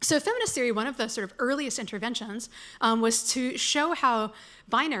 So feminist theory, one of the sort of earliest interventions was to show how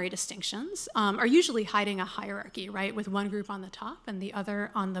binary distinctions are usually hiding a hierarchy, right, with one group on the top and the other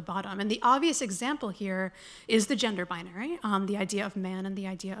on the bottom. And the obvious example here is the gender binary, the idea of man and the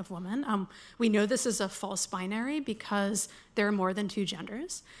idea of woman. We know this is a false binary because there are more than two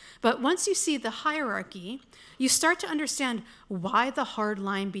genders. But once you see the hierarchy, you start to understand why the hard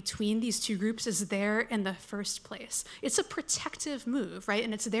line between these two groups is there in the first place. It's a protective move, right?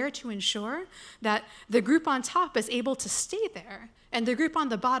 And it's there to ensure that the group on top is able to stay there, and the group on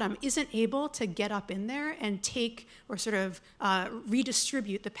the bottom isn't able to get up in there and take or sort of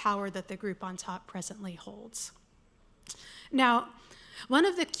redistribute the power that the group on top presently holds. Now, one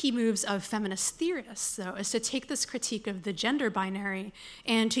of the key moves of feminist theorists, though, is to take this critique of the gender binary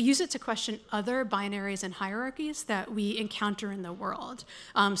and to use it to question other binaries and hierarchies that we encounter in the world.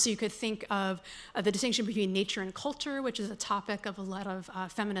 So you could think of the distinction between nature and culture, which is a topic of a lot of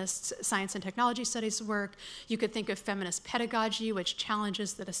feminist science and technology studies work. You could think of feminist pedagogy, which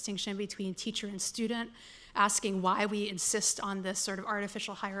challenges the distinction between teacher and student, asking why we insist on this sort of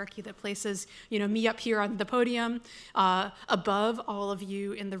artificial hierarchy that places, you know, me up here on the podium above all of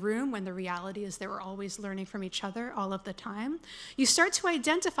you in the room, when the reality is that we're always learning from each other all of the time. You start to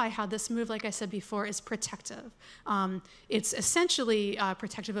identify how this move, like I said before, is protective. It's essentially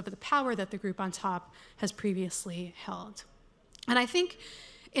protective of the power that the group on top has previously held. And I think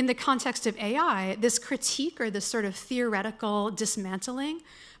in the context of AI, this critique or this sort of theoretical dismantling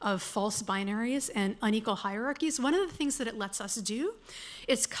of false binaries and unequal hierarchies, one of the things that it lets us do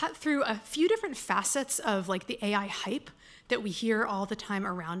is cut through a few different facets of like the AI hype that we hear all the time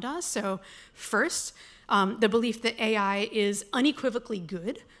around us. So first, the belief that AI is unequivocally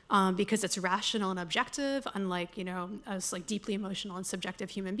good because it's rational and objective, unlike, you know, us like deeply emotional and subjective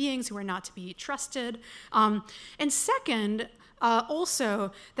human beings who are not to be trusted. And second,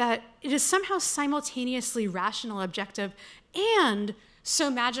 also that it is somehow simultaneously rational, objective, and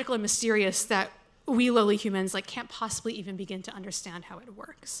so magical and mysterious that we lowly humans like can't possibly even begin to understand how it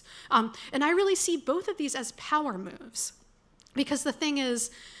works. And I really see both of these as power moves, because the thing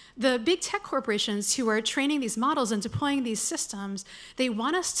is, the big tech corporations who are training these models and deploying these systems, they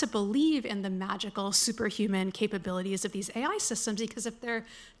want us to believe in the magical superhuman capabilities of these AI systems, because if they're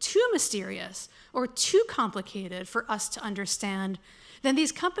too mysterious or too complicated for us to understand, then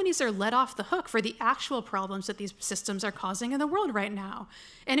these companies are let off the hook for the actual problems that these systems are causing in the world right now.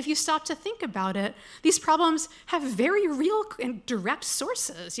 And if you stop to think about it, these problems have very real and direct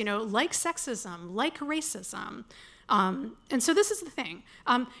sources, you know, like sexism, like racism. And so this is the thing.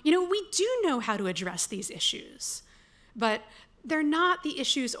 You know, we do know how to address these issues, but they're not the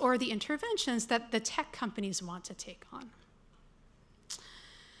issues or the interventions that the tech companies want to take on.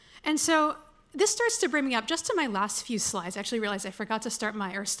 And so this starts to bring me up just to my last few slides. I actually realized I forgot to stop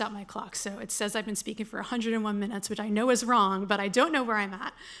my clock. So it says I've been speaking for 101 minutes, which I know is wrong, but I don't know where I'm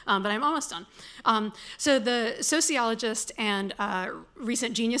at. But I'm almost done. So the sociologist and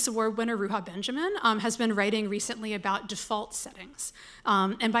recent Genius Award winner Ruha Benjamin has been writing recently about default settings.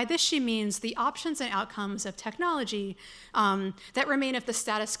 And by this she means the options and outcomes of technology that remain if the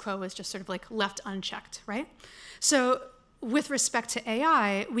status quo is just sort of like left unchecked, right? So with respect to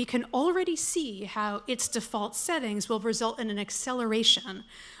AI, we can already see how its default settings will result in an acceleration,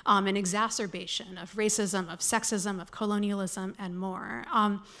 an exacerbation of racism, of sexism, of colonialism, and more.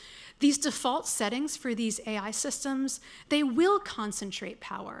 These default settings for these AI systems, they will concentrate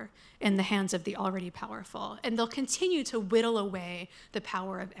power in the hands of the already powerful, and they'll continue to whittle away the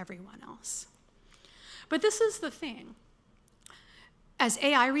power of everyone else. But this is the thing. As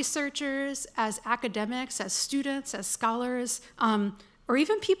AI researchers, as academics, as students, as scholars, or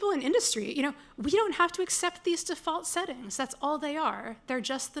even people in industry, you know, we don't have to accept these default settings. That's all they are. They're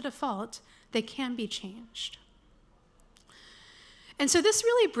just the default. They can be changed. And so this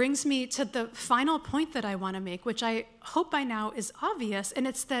really brings me to the final point that I want to make, which I hope by now is obvious, and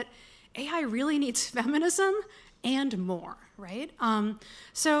it's that AI really needs feminism and more, right?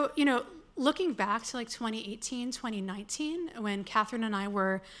 So, looking back to like 2018, 2019, when Catherine and I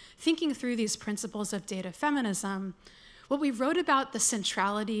were thinking through these principles of data feminism, what we wrote about the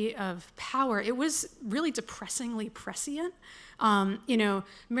centrality of power, it was really depressingly prescient.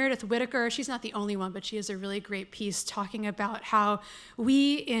 Meredith Whittaker, she's not the only one, but she has a really great piece talking about how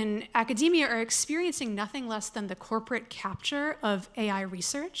we in academia are experiencing nothing less than the corporate capture of AI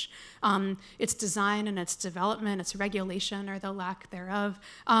research, its design and its development, its regulation or the lack thereof.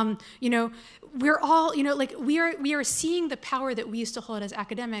 We're all, we are seeing the power that we used to hold as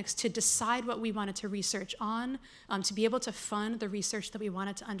academics to decide what we wanted to research on, to be able to fund the research that we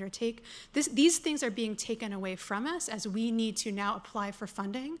wanted to undertake. These things are being taken away from us as we need to now apply for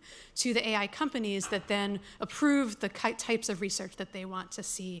funding to the AI companies that then approve the types of research that they want to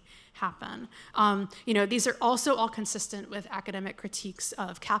see happen. These are also all consistent with academic critiques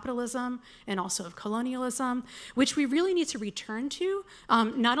of capitalism and also of colonialism, which we really need to return to,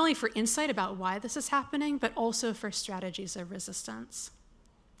 not only for insight about why this is happening, but also for strategies of resistance.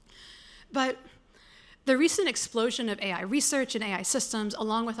 But the recent explosion of AI research and AI systems,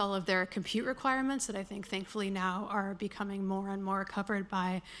 along with all of their compute requirements that I think thankfully now are becoming more and more covered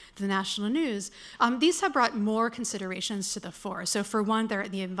by the national news, these have brought more considerations to the fore. So for one, there are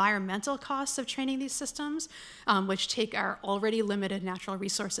the environmental costs of training these systems, which take our already limited natural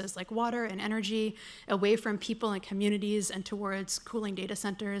resources like water and energy away from people and communities and towards cooling data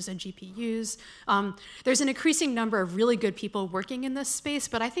centers and GPUs. There's an increasing number of really good people working in this space,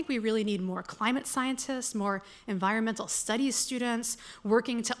 but I think we really need more climate scientists, more environmental studies students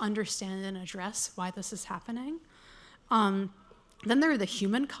working to understand and address why this is happening. Then there are the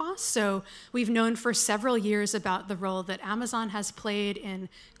human costs. So we've known for several years about the role that Amazon has played in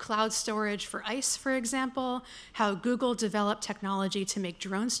cloud storage for ice, for example, how Google developed technology to make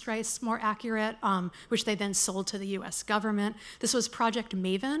drone strikes more accurate, which they then sold to the US government. This was Project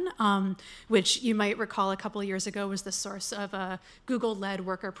Maven, which you might recall a couple of years ago was the source of a Google-led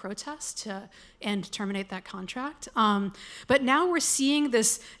worker protest to terminate that contract. But now we're seeing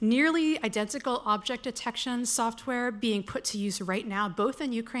this nearly identical object detection software being put to use right now, both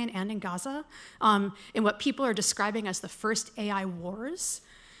in Ukraine and in Gaza, in what people are describing as the first AI wars.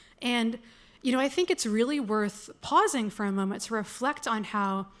 And, I think it's really worth pausing for a moment to reflect on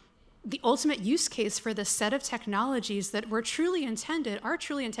how the ultimate use case for this set of technologies that are truly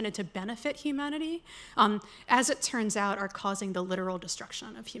intended to benefit humanity, as it turns out, are causing the literal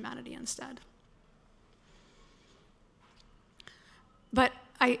destruction of humanity instead. But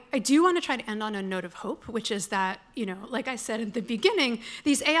I do want to try to end on a note of hope, which is that, like I said at the beginning,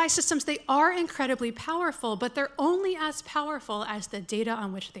 these AI systems, they are incredibly powerful, but they're only as powerful as the data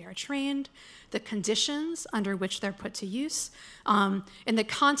on which they are trained, the conditions under which they're put to use, and the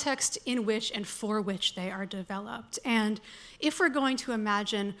context in which and for which they are developed. And if we're going to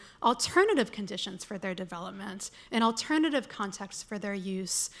imagine alternative conditions for their development and alternative contexts for their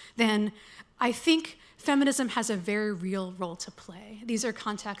use, then I think feminism has a very real role to play. These are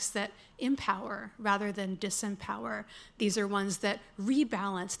contexts that empower rather than disempower. These are ones that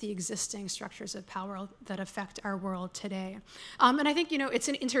rebalance the existing structures of power that affect our world today. And I think, it's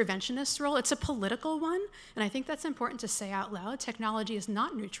an interventionist role. It's a political one, and I think that's important to say out loud. Technology is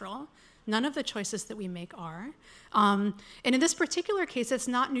not neutral. None of the choices that we make are. And in this particular case, it's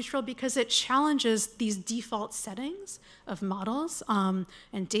not neutral because it challenges these default settings of models and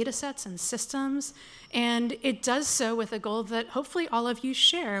data sets and systems. And it does so with a goal that hopefully all of you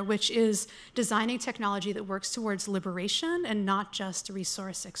share, which is designing technology that works towards liberation and not just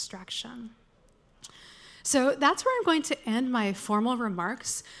resource extraction. So that's where I'm going to end my formal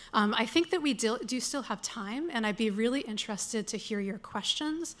remarks. I think that we do still have time, and I'd be really interested to hear your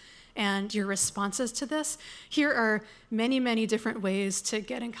questions and your responses to this. Here are many, many different ways to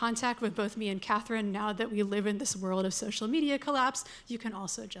get in contact with both me and Catherine now that we live in this world of social media collapse. You can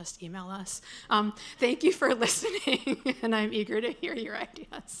also just email us. Thank you for listening, and I'm eager to hear your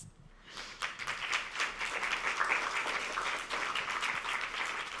ideas.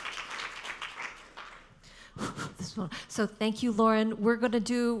 So thank you, Lauren. We're going to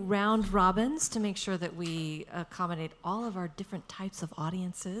do round robins to make sure that we accommodate all of our different types of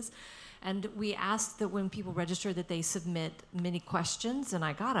audiences. And we asked that when people register that they submit many questions, and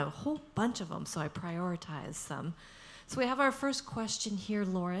I got a whole bunch of them, so I prioritized them. So we have our first question here,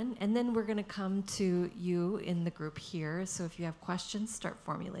 Lauren, and then we're going to come to you in the group here. So if you have questions, start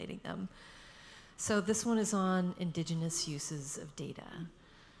formulating them. So this one is on indigenous uses of data.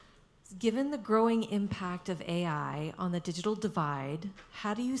 Given the growing impact of AI on the digital divide,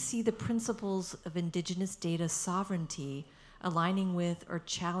 how do you see the principles of indigenous data sovereignty aligning with or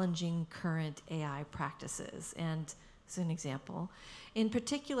challenging current AI practices? And as an example, in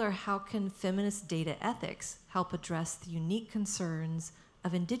particular, how can feminist data ethics help address the unique concerns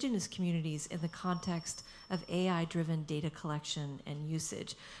of indigenous communities in the context of AI-driven data collection and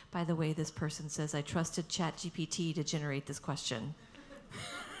usage? By the way, this person says, I trusted ChatGPT to generate this question.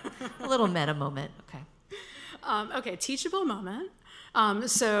 A little meta moment, okay. Okay, teachable moment.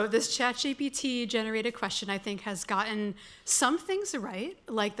 So this ChatGPT generated question, I think, has gotten some things right,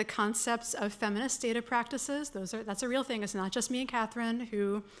 like the concepts of feminist data practices. That's a real thing. It's not just me and Catherine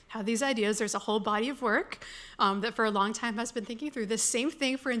who have these ideas. There's a whole body of work that for a long time has been thinking through this same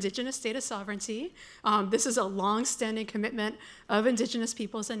thing for indigenous data sovereignty. This is a long-standing commitment of indigenous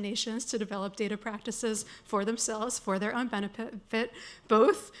peoples and nations to develop data practices for themselves, for their own benefit,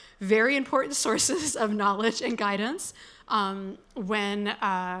 both very important sources of knowledge and guidance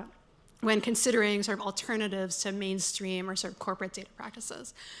when considering sort of alternatives to mainstream or sort of corporate data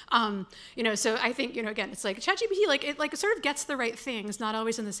practices. So I think, again, it's like ChatGPT, it sort of gets the right things, not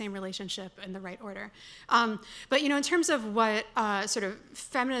always in the same relationship in the right order. But in terms of what sort of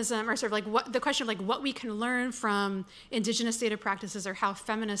feminism, or sort of like what the question of like what we can learn from indigenous data practices, or how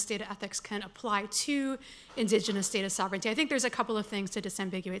feminist data ethics can apply to indigenous data sovereignty, I think there's a couple of things to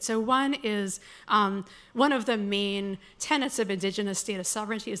disambiguate. So one is one of the main tenets of indigenous data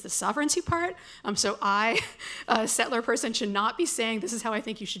sovereignty is the sovereignty part. So I, a settler person, should not be saying this is how I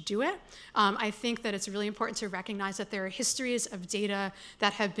think you should do it. I think that it's really important to recognize that there are histories of data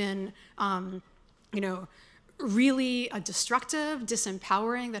that have been really destructive,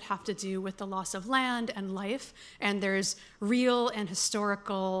 disempowering, that have to do with the loss of land and life. And there's real and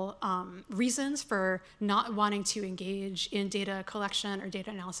historical reasons for not wanting to engage in data collection or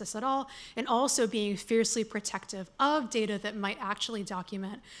data analysis at all, and also being fiercely protective of data that might actually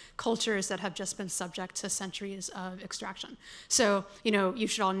document cultures that have just been subject to centuries of extraction. So, you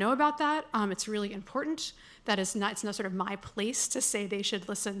should all know about that. It's really important. That is not, it's not sort of my place to say they should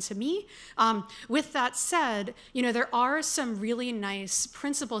listen to me. With that said, there are some really nice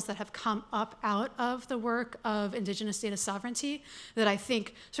principles that have come up out of the work of indigenous data sovereignty that I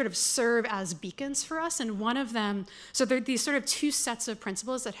think sort of serve as beacons for us. And one of them, so there are these sort of two sets of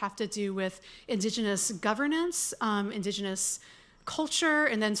principles that have to do with indigenous governance, indigenous culture,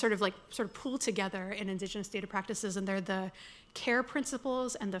 and then sort of pooled together in indigenous data practices, and they're the care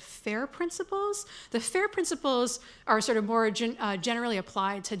principles and the fair principles. The fair principles are sort of more generally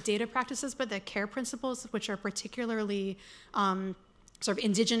applied to data practices, but the care principles, which are particularly sort of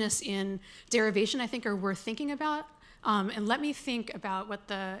indigenous in derivation, I think are worth thinking about. And let me think about what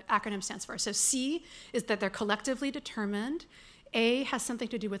the acronym stands for. So C is that they're collectively determined. A has something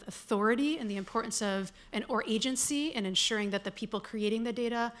to do with authority and the importance of or agency in ensuring that the people creating the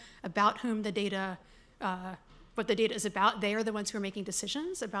data, about whom the data, what the data is about, they are the ones who are making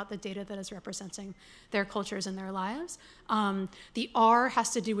decisions about the data that is representing their cultures and their lives. The R has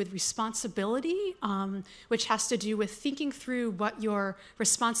to do with responsibility, which has to do with thinking through what your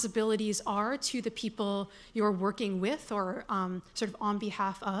responsibilities are to the people you're working with or sort of on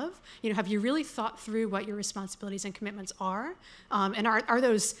behalf of. Have you really thought through what your responsibilities and commitments are? And are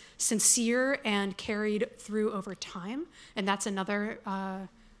those sincere and carried through over time? And that's another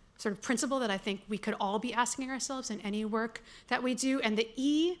sort of principle that I think we could all be asking ourselves in any work that we do. And the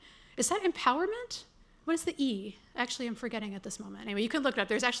E, is that empowerment? What is the E? Actually, I'm forgetting at this moment. Anyway, you can look it up.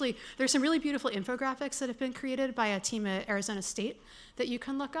 There's some really beautiful infographics that have been created by a team at Arizona State that you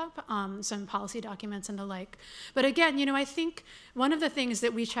can look up, some policy documents and the like. But again, I think one of the things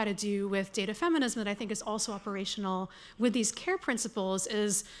that we try to do with data feminism that I think is also operational with these care principles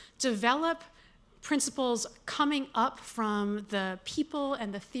is develop principles coming up from the people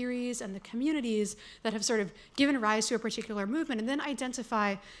and the theories and the communities that have sort of given rise to a particular movement, and then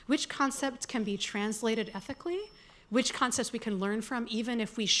identify which concepts can be translated ethically, which concepts we can learn from, even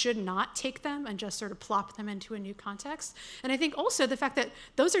if we should not take them and just sort of plop them into a new context. And I think also the fact that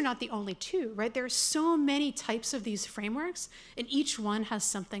those are not the only two, right? There are so many types of these frameworks, and each one has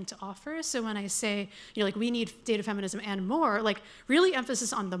something to offer. So when I say, we need data feminism and more, really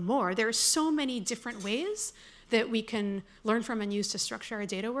emphasis on the more. There are so many different ways that we can learn from and use to structure our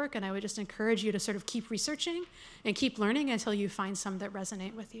data work, and I would just encourage you to sort of keep researching and keep learning until you find some that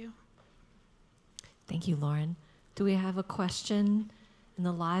resonate with you. Thank you, Lauren. Do we have a question in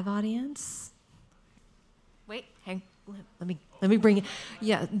the live audience? Wait, let me bring it.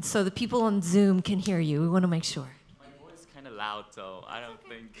 Yeah, so the people on Zoom can hear you. We want to make sure. My voice is kind of loud, so I don't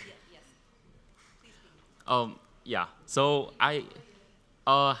think. Yes. Please speak. Yeah. So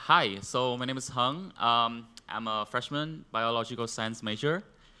Hi, so my name is Hung. I'm a freshman biological science major,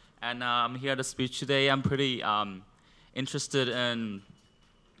 and I'm here to speak today. I'm pretty interested in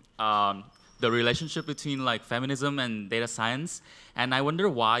the relationship between like feminism and data science, and I wonder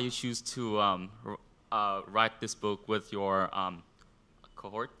why you choose to write this book with your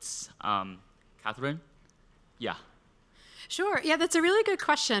cohorts, Catherine. Yeah. Sure. Yeah, that's a really good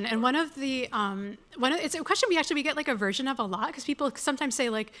question, and it's a question we get like a version of a lot, because people sometimes say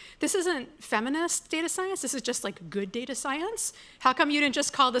like, this isn't feminist data science, this is just like good data science. How come you didn't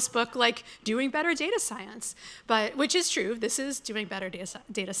just call this book like doing better data science? But which is true, this is doing better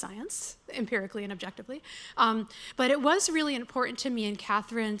data science, empirically and objectively. But it was really important to me and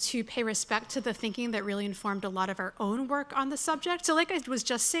Catherine to pay respect to the thinking that really informed a lot of our own work on the subject. So like I was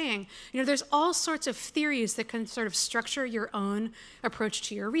just saying, there's all sorts of theories that can sort of structure your own approach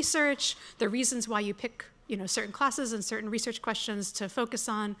to your research, the reasons why you pick certain classes and certain research questions to focus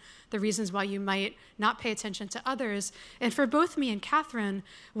on, the reasons why you might not pay attention to others. And for both me and Catherine,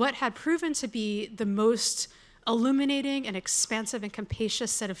 what had proven to be the most illuminating and expansive and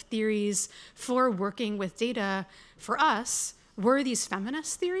capacious set of theories for working with data for us were these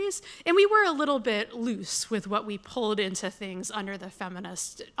feminist theories. And we were a little bit loose with what we pulled into things under the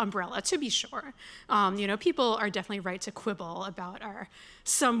feminist umbrella, to be sure. People are definitely right to quibble about our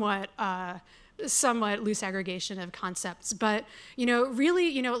somewhat loose aggregation of concepts. But,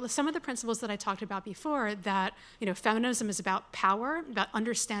 really, some of the principles that I talked about before, that, feminism is about power, about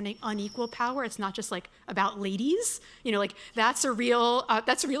understanding unequal power. It's not just like about ladies, that's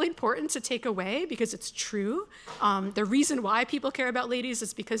really important to take away, because it's true. The reason why people care about ladies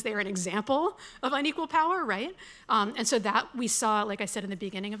is because they are an example of unequal power, right? And so that we saw, like I said in the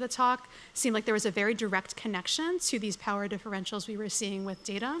beginning of the talk, seemed like there was a very direct connection to these power differentials we were seeing with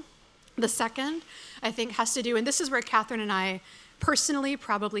data. The second, I think, has to do, and this is where Catherine and I personally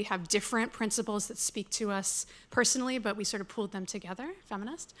probably have different principles that speak to us personally, but we sort of pooled them together,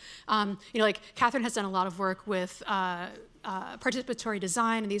 feminist. Like Catherine has done a lot of work with participatory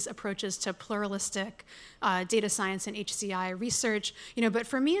design and these approaches to pluralistic data science and HCI research. But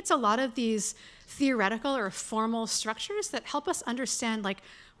for me, it's a lot of these theoretical or formal structures that help us understand like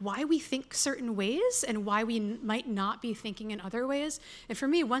why we think certain ways and why we might not be thinking in other ways. And for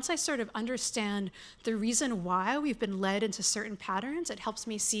me, once I sort of understand the reason why we've been led into certain patterns, it helps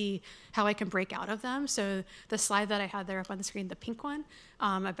me see how I can break out of them. So the slide that I had there up on the screen, the pink one,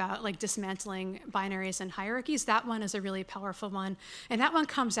 about like dismantling binaries and hierarchies, that one is a really powerful one. And that one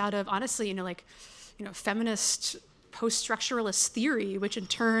comes out of, honestly, feminist post-structuralist theory, which in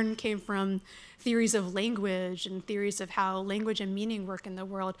turn came from theories of language and theories of how language and meaning work in the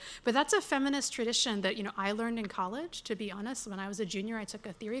world. But that's a feminist tradition that I learned in college, to be honest. When I was a junior, I took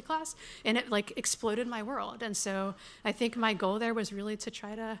a theory class, and it like exploded my world. And so I think my goal there was really to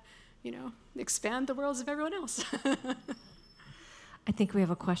try to, expand the worlds of everyone else. I think we have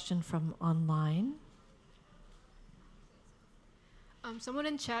a question from online. Someone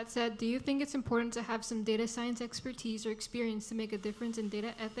in chat said, do you think it's important to have some data science expertise or experience to make a difference in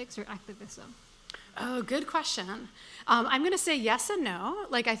data ethics or activism? Oh, good question. I'm going to say yes and no.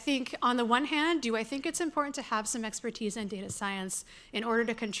 Like, I think on the one hand, do I think it's important to have some expertise in data science in order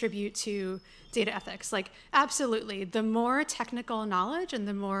to contribute to data ethics? Like, absolutely. The more technical knowledge and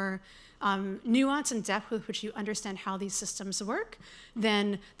the more nuance and depth with which you understand how these systems work,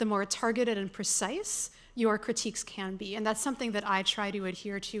 then the more targeted and precise your critiques can be. And that's something that I try to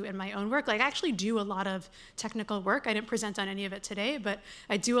adhere to in my own work. Like, I actually do a lot of technical work. I didn't present on any of it today, but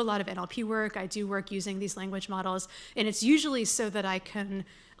I do a lot of NLP work. I do work using these language models. And it's usually so that I can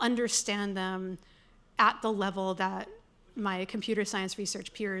understand them at the level that my computer science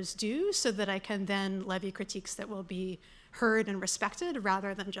research peers do, so that I can then levy critiques that will be heard and respected,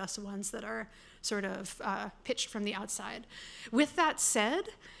 rather than just ones that are sort of pitched from the outside. With that said,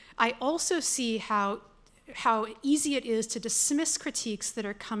 I also see how easy it is to dismiss critiques that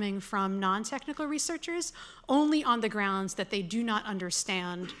are coming from non-technical researchers only on the grounds that they do not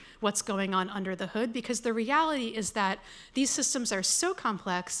understand what's going on under the hood, because the reality is that these systems are so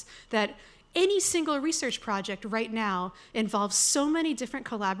complex that any single research project right now involves so many different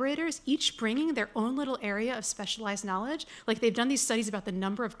collaborators, each bringing their own little area of specialized knowledge. Like, they've done these studies about the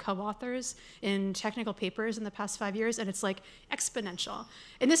number of co-authors in technical papers in the past 5 years, and it's like exponential.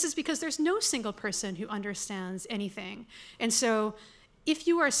 And this is because there's no single person who understands anything. And so if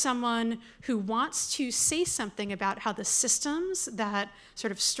you are someone who wants to say something about how the systems that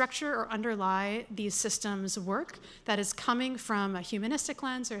sort of structure or underlie these systems work, that is coming from a humanistic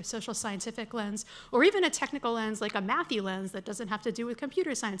lens or a social scientific lens, or even a technical lens like a mathy lens that doesn't have to do with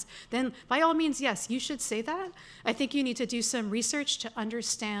computer science, then by all means, yes, you should say that. I think you need to do some research to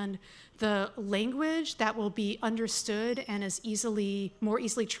understand the language that will be understood and is more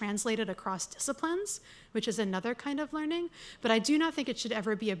easily translated across disciplines, which is another kind of learning. But I do not think it should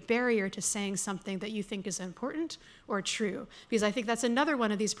ever be a barrier to saying something that you think is important or true, because I think that's another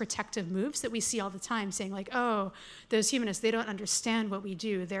one of these protective moves that we see all the time, saying like, oh, those humanists, they don't understand what we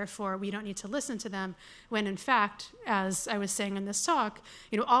do, therefore we don't need to listen to them, when in fact, as I was saying in this talk,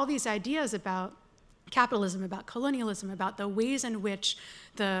 all these ideas about capitalism, about colonialism, about the ways in which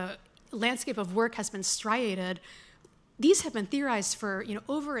the landscape of work has been striated, these have been theorized for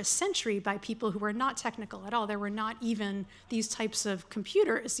over a century by people who were not technical at all. There were not even these types of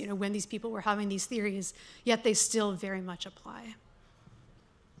computers when these people were having these theories, yet they still very much apply.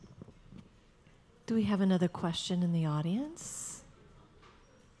 Do we have another question in the audience?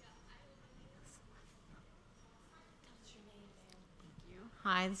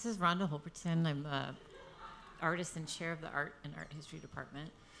 Hi, this is Rhonda Holberton. I'm an artist and chair of the Art and Art History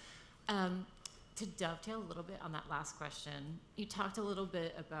Department. To dovetail a little bit on that last question, you talked a little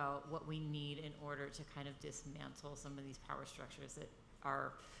bit about what we need in order to kind of dismantle some of these power structures that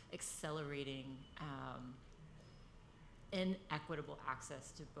are accelerating inequitable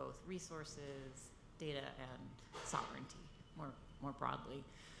access to both resources, data, and sovereignty more broadly.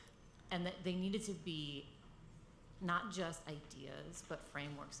 And that they needed to be not just ideas, but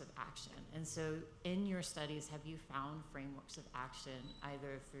frameworks of action. And so in your studies, have you found frameworks of action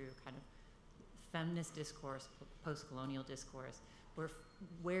either through kind of feminist discourse, post-colonial discourse,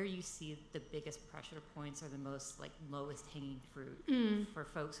 where you see the biggest pressure points or the most lowest hanging fruit for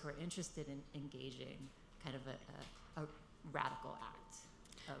folks who are interested in engaging kind of a radical act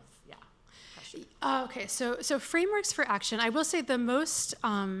of pressure? Okay, so frameworks for action. I will say the most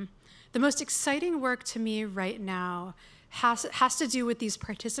exciting work to me right now has to do with these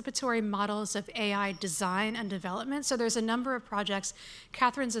participatory models of AI design and development. So there's a number of projects.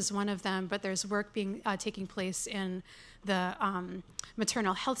 Catherine's is one of them, but there's work taking place in the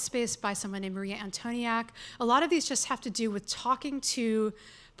maternal health space by someone named Maria Antoniak. A lot of these just have to do with talking to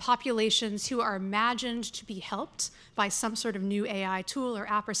populations who are imagined to be helped by some sort of new AI tool or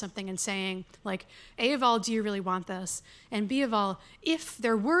app or something, and saying, like, A of all, do you really want this? And B of all, if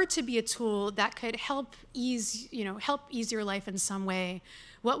there were to be a tool that could help ease your life in some way,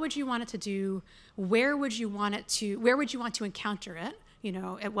 what would you want it to do? Where would you want to encounter it?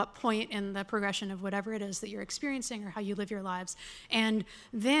 At what point in the progression of whatever it is that you're experiencing or how you live your lives. And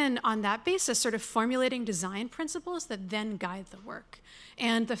then on that basis, sort of formulating design principles that then guide the work.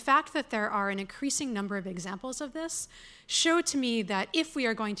 And the fact that there are an increasing number of examples of this show to me that if we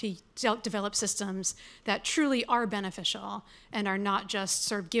are going to develop systems that truly are beneficial and are not just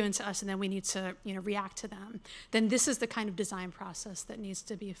sort of given to us and then we need to react to them, then this is the kind of design process that needs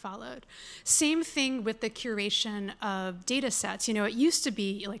to be followed. Same thing with the curation of data sets. It used to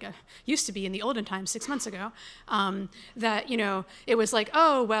be in the olden times 6 months ago, that it was like,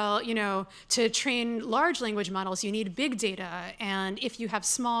 oh well, to train large language models you need big data, and if you have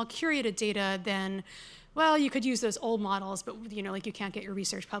small curated data, then well, you could use those old models, but you can't get your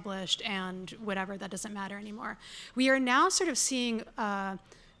research published and whatever, that doesn't matter anymore. We are now sort of seeing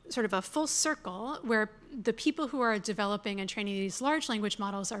sort of a full circle where the people who are developing and training these large language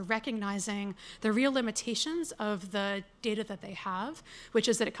models are recognizing the real limitations of the data that they have, which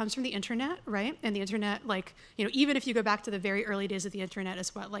is that it comes from the internet, right? And the internet, even if you go back to the very early days of the internet,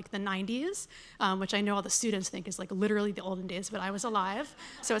 is what, the 90s, which I know all the students think is literally the olden days, but I was alive,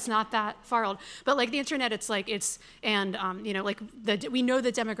 so it's not that far old. But the internet, we know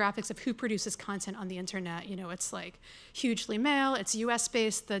the demographics of who produces content on the internet. It's hugely male, it's US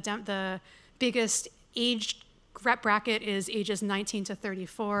based, the biggest age bracket is ages 19 to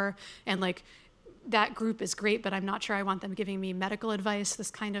 34, and that group is great, but I'm not sure I want them giving me medical advice,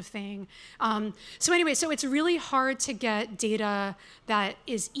 this kind of thing. So it's really hard to get data that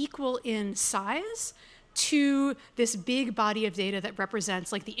is equal in size to this big body of data that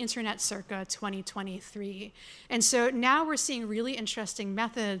represents the internet circa 2023. And so now we're seeing really interesting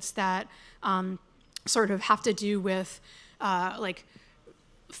methods that sort of have to do with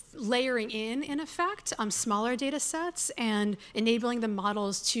layering in effect, smaller data sets and enabling the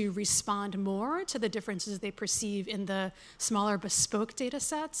models to respond more to the differences they perceive in the smaller bespoke data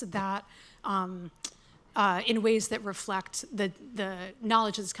sets that in ways that reflect the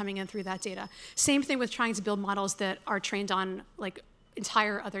knowledge that's coming in through that data. Same thing with trying to build models that are trained on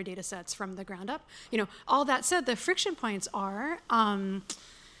entire other data sets from the ground up. All that said, the friction points are,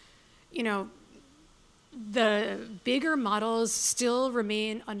 the bigger models still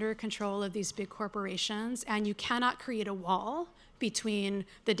remain under control of these big corporations, and you cannot create a wall between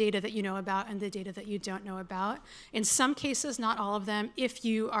the data that you know about and the data that you don't know about. In some cases, not all of them, if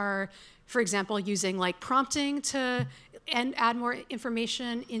you are, for example, using like prompting to add more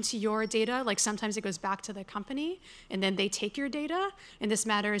information into your data, like sometimes it goes back to the company and then they take your data, and this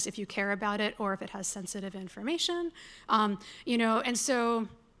matters if you care about it or if it has sensitive information. And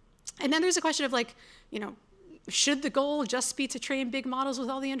then there's a question of like, should the goal just be to train big models with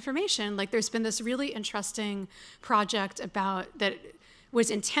all the information? Like there's been this really interesting project that was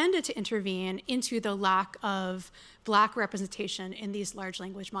intended to intervene into the lack of Black representation in these large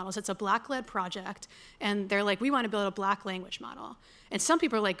language models. It's a Black-led project, and they're like, we want to build a Black language model. And some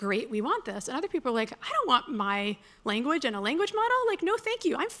people are like, great, we want this. And other people are like, I don't want my language in a language model. Like, no, thank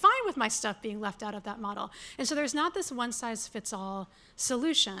you. I'm fine with my stuff being left out of that model. And so there's not this one-size-fits-all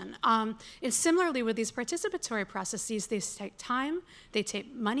solution. And similarly with these participatory processes, they take time, they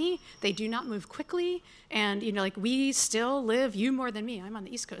take money, they do not move quickly. And like we still live, you more than me, I'm on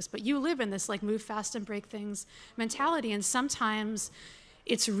the East Coast, but you live in this like move fast and break things mentality. And sometimes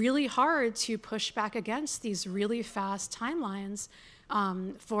it's really hard to push back against these really fast timelines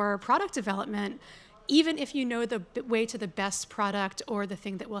for product development, even if you know the way to the best product or the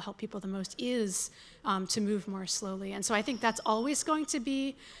thing that will help people the most is to move more slowly. And so I think that's always going to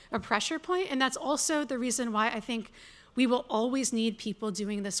be a pressure point, and that's also the reason why I think we will always need people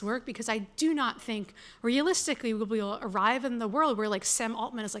doing this work, because I do not think realistically we will arrive in the world where like Sam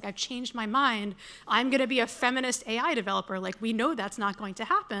Altman is like, I've changed my mind, I'm going to be a feminist AI developer. Like we know that's not going to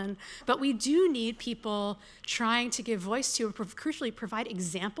happen, but we do need people trying to give voice to and crucially provide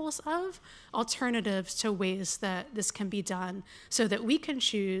examples of alternatives to ways that this can be done so that we can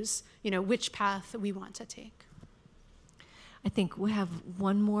choose, which path we want to take. I think we have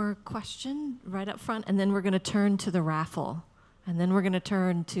one more question right up front, and then we're going to turn to the raffle, and then we're going to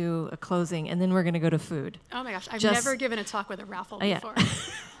turn to a closing, and then we're going to go to food. Oh my gosh, I've never given a talk with a raffle before. Yeah.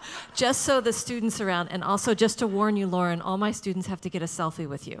 Just so the students around, and also just to warn you, Lauren, all my students have to get a selfie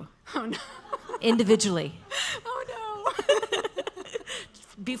with you. Oh no. Individually. Oh no.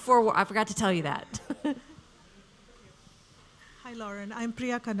 I forgot to tell you that. Hi, Lauren. I'm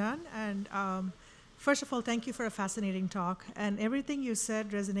Priya Kannan, and first of all, thank you for a fascinating talk. And everything you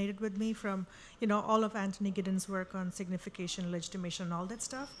said resonated with me, from all of Anthony Giddens' work on signification, legitimation, and all that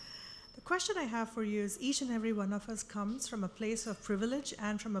stuff. The question I have for you is, each and every one of us comes from a place of privilege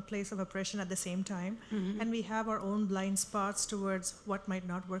and from a place of oppression at the same time. Mm-hmm. And we have our own blind spots towards what might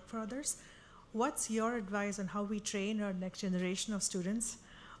not work for others. What's your advice on how we train our next generation of students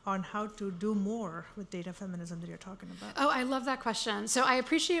on how to do more with data feminism that you're talking about? Oh, I love that question. So I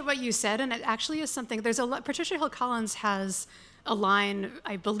appreciate what you said, and it actually is something, Patricia Hill Collins has a line,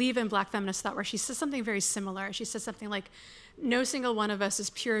 I believe, in Black Feminist Thought, where she says something very similar. She says something like, no single one of us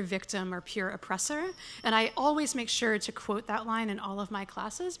is pure victim or pure oppressor. And I always make sure to quote that line in all of my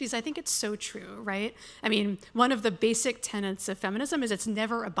classes, because I think it's so true, right? I mean, one of the basic tenets of feminism is it's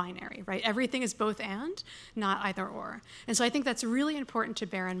never a binary, right? Everything is both and, not either or. And so I think that's really important to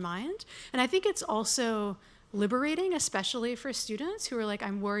bear in mind. And I think it's also liberating, especially for students who are like,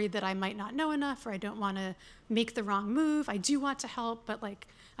 I'm worried that I might not know enough, or I don't want to make the wrong move. I do want to help, but like,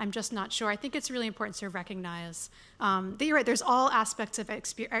 I'm just not sure. I think it's really important to recognize that you're right, there's all aspects of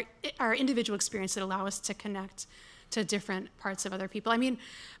our individual experience that allow us to connect to different parts of other people. I mean,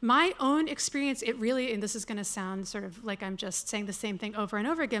 my own experience, it really, and this is gonna sound sort of like I'm just saying the same thing over and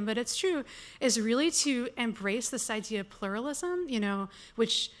over again, but it's true, is really to embrace this idea of pluralism,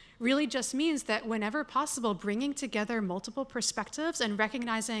 which really just means that whenever possible, bringing together multiple perspectives and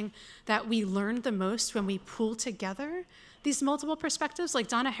recognizing that we learn the most when we pool together these multiple perspectives. Like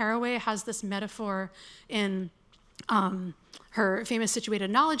Donna Haraway has this metaphor in her famous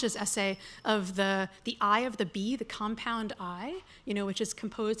Situated Knowledges essay of the eye of the bee, the compound eye, which is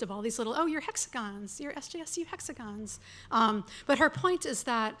composed of all these little, your hexagons, your SJSU hexagons. But her point is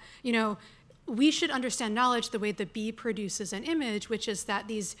that, we should understand knowledge the way the bee produces an image, which is that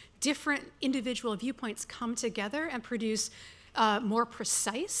these different individual viewpoints come together and produce more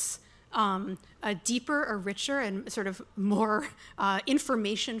precise, a deeper, a richer, and sort of more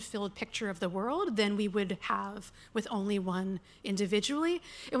information-filled picture of the world than we would have with only one individually.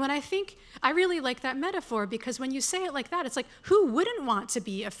 And when I really like that metaphor, because when you say it like that, it's like, who wouldn't want to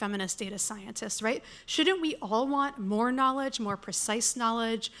be a feminist data scientist, right? Shouldn't we all want more knowledge, more precise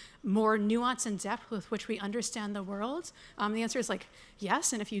knowledge, more nuance and depth with which we understand the world? The answer is like,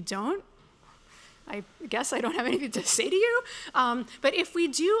 yes, and if you don't, I guess I don't have anything to say to you. But if we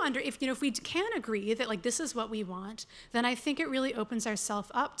do if we can agree that like this is what we want, then I think it really opens ourselves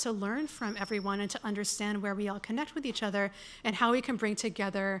up to learn from everyone and to understand where we all connect with each other and how we can bring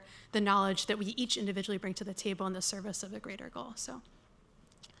together the knowledge that we each individually bring to the table in the service of a greater goal. So.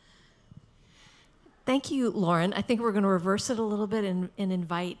 Thank you, Lauren. I think we're going to reverse it a little bit and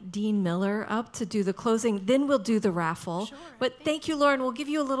invite Dean Miller up to do the closing. Then we'll do the raffle. Sure. But thank you, Lauren. We'll give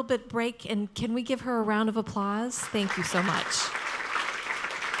you a little bit break. And can we give her a round of applause? Thank you so much.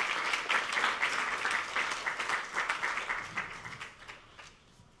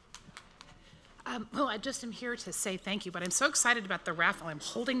 Well, I just am here to say thank you, but I'm so excited about the raffle. I'm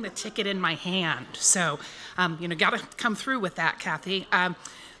holding the ticket in my hand. So, got to come through with that, Kathy.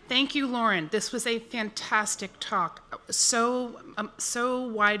 Thank you, Lauren. This was a fantastic talk. So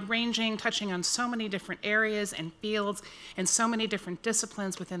wide-ranging, touching on so many different areas and fields and so many different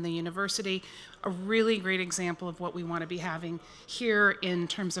disciplines within the university. A really great example of what we want to be having here in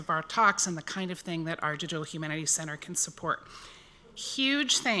terms of our talks and the kind of thing that our Digital Humanities Center can support.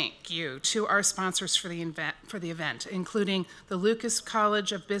 Huge thank you to our sponsors for the event, including the Lucas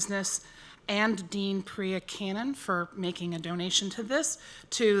College of Business and Dean Priya Cannon for making a donation to this,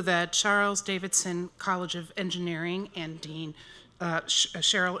 to the Charles Davidson College of Engineering and Dean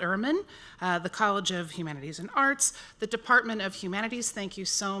Cheryl Ehrman, the College of Humanities and Arts, the Department of Humanities. Thank you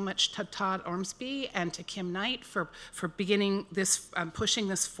so much to Todd Ormsby and to Kim Knight for beginning this, pushing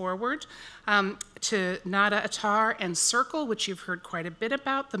this forward. To Nada Attar and Circle, which you've heard quite a bit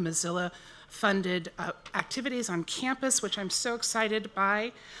about, the Mozilla-funded activities on campus, which I'm so excited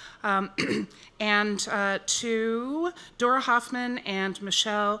by. And to Dora Hoffman and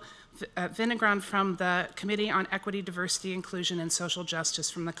Michelle Vinegron from the Committee on Equity, Diversity, Inclusion, and Social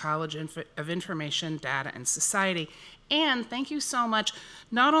Justice from the College of Information, Data, and Society. And thank you so much,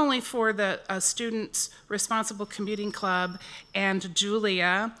 not only for the Students Responsible Commuting Club and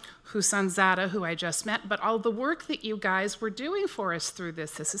Julia Husanzada, who I just met, but all the work that you guys were doing for us through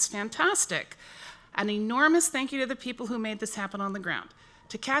this. This is fantastic. An enormous thank you to the people who made this happen on the ground.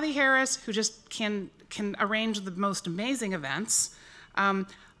 To Kathy Harris, who just can arrange the most amazing events.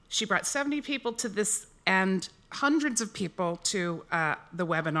 She brought 70 people to this and hundreds of people to the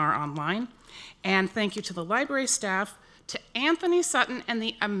webinar online. And thank you to the library staff, to Anthony Sutton and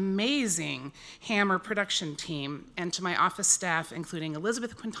the amazing Hammer production team, and to my office staff, including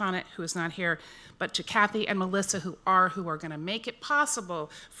Elizabeth Quintana, who is not here, but to Kathy and Melissa, who are going to make it possible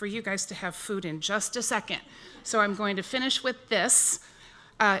for you guys to have food in just a second. So I'm going to finish with this.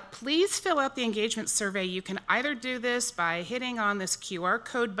 Please fill out the engagement survey. You can either do this by hitting on this QR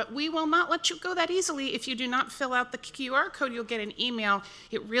code, but we will not let you go that easily. If you do not fill out the QR code, you'll get an email.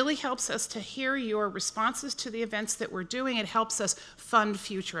 It really helps us to hear your responses to the events that we're doing. It helps us fund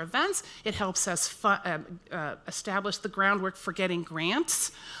future events. It helps us establish the groundwork for getting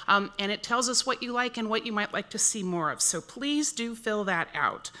grants. And it tells us what you like and what you might like to see more of. So please do fill that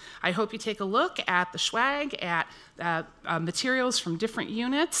out. I hope you take a look at the swag, at materials from different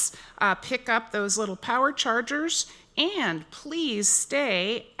units, pick up those little power chargers, and please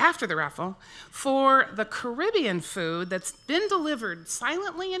stay after the raffle for the Caribbean food that's been delivered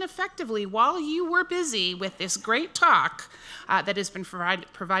silently and effectively while you were busy with this great talk that has been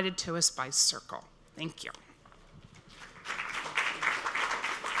provided to us by Circle. Thank you.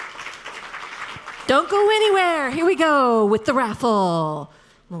 Don't go anywhere. Here we go with the raffle.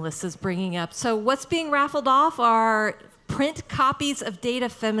 Melissa's bringing up. So what's being raffled off are print copies of Data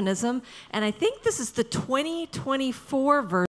Feminism, and I think this is the 2024 version.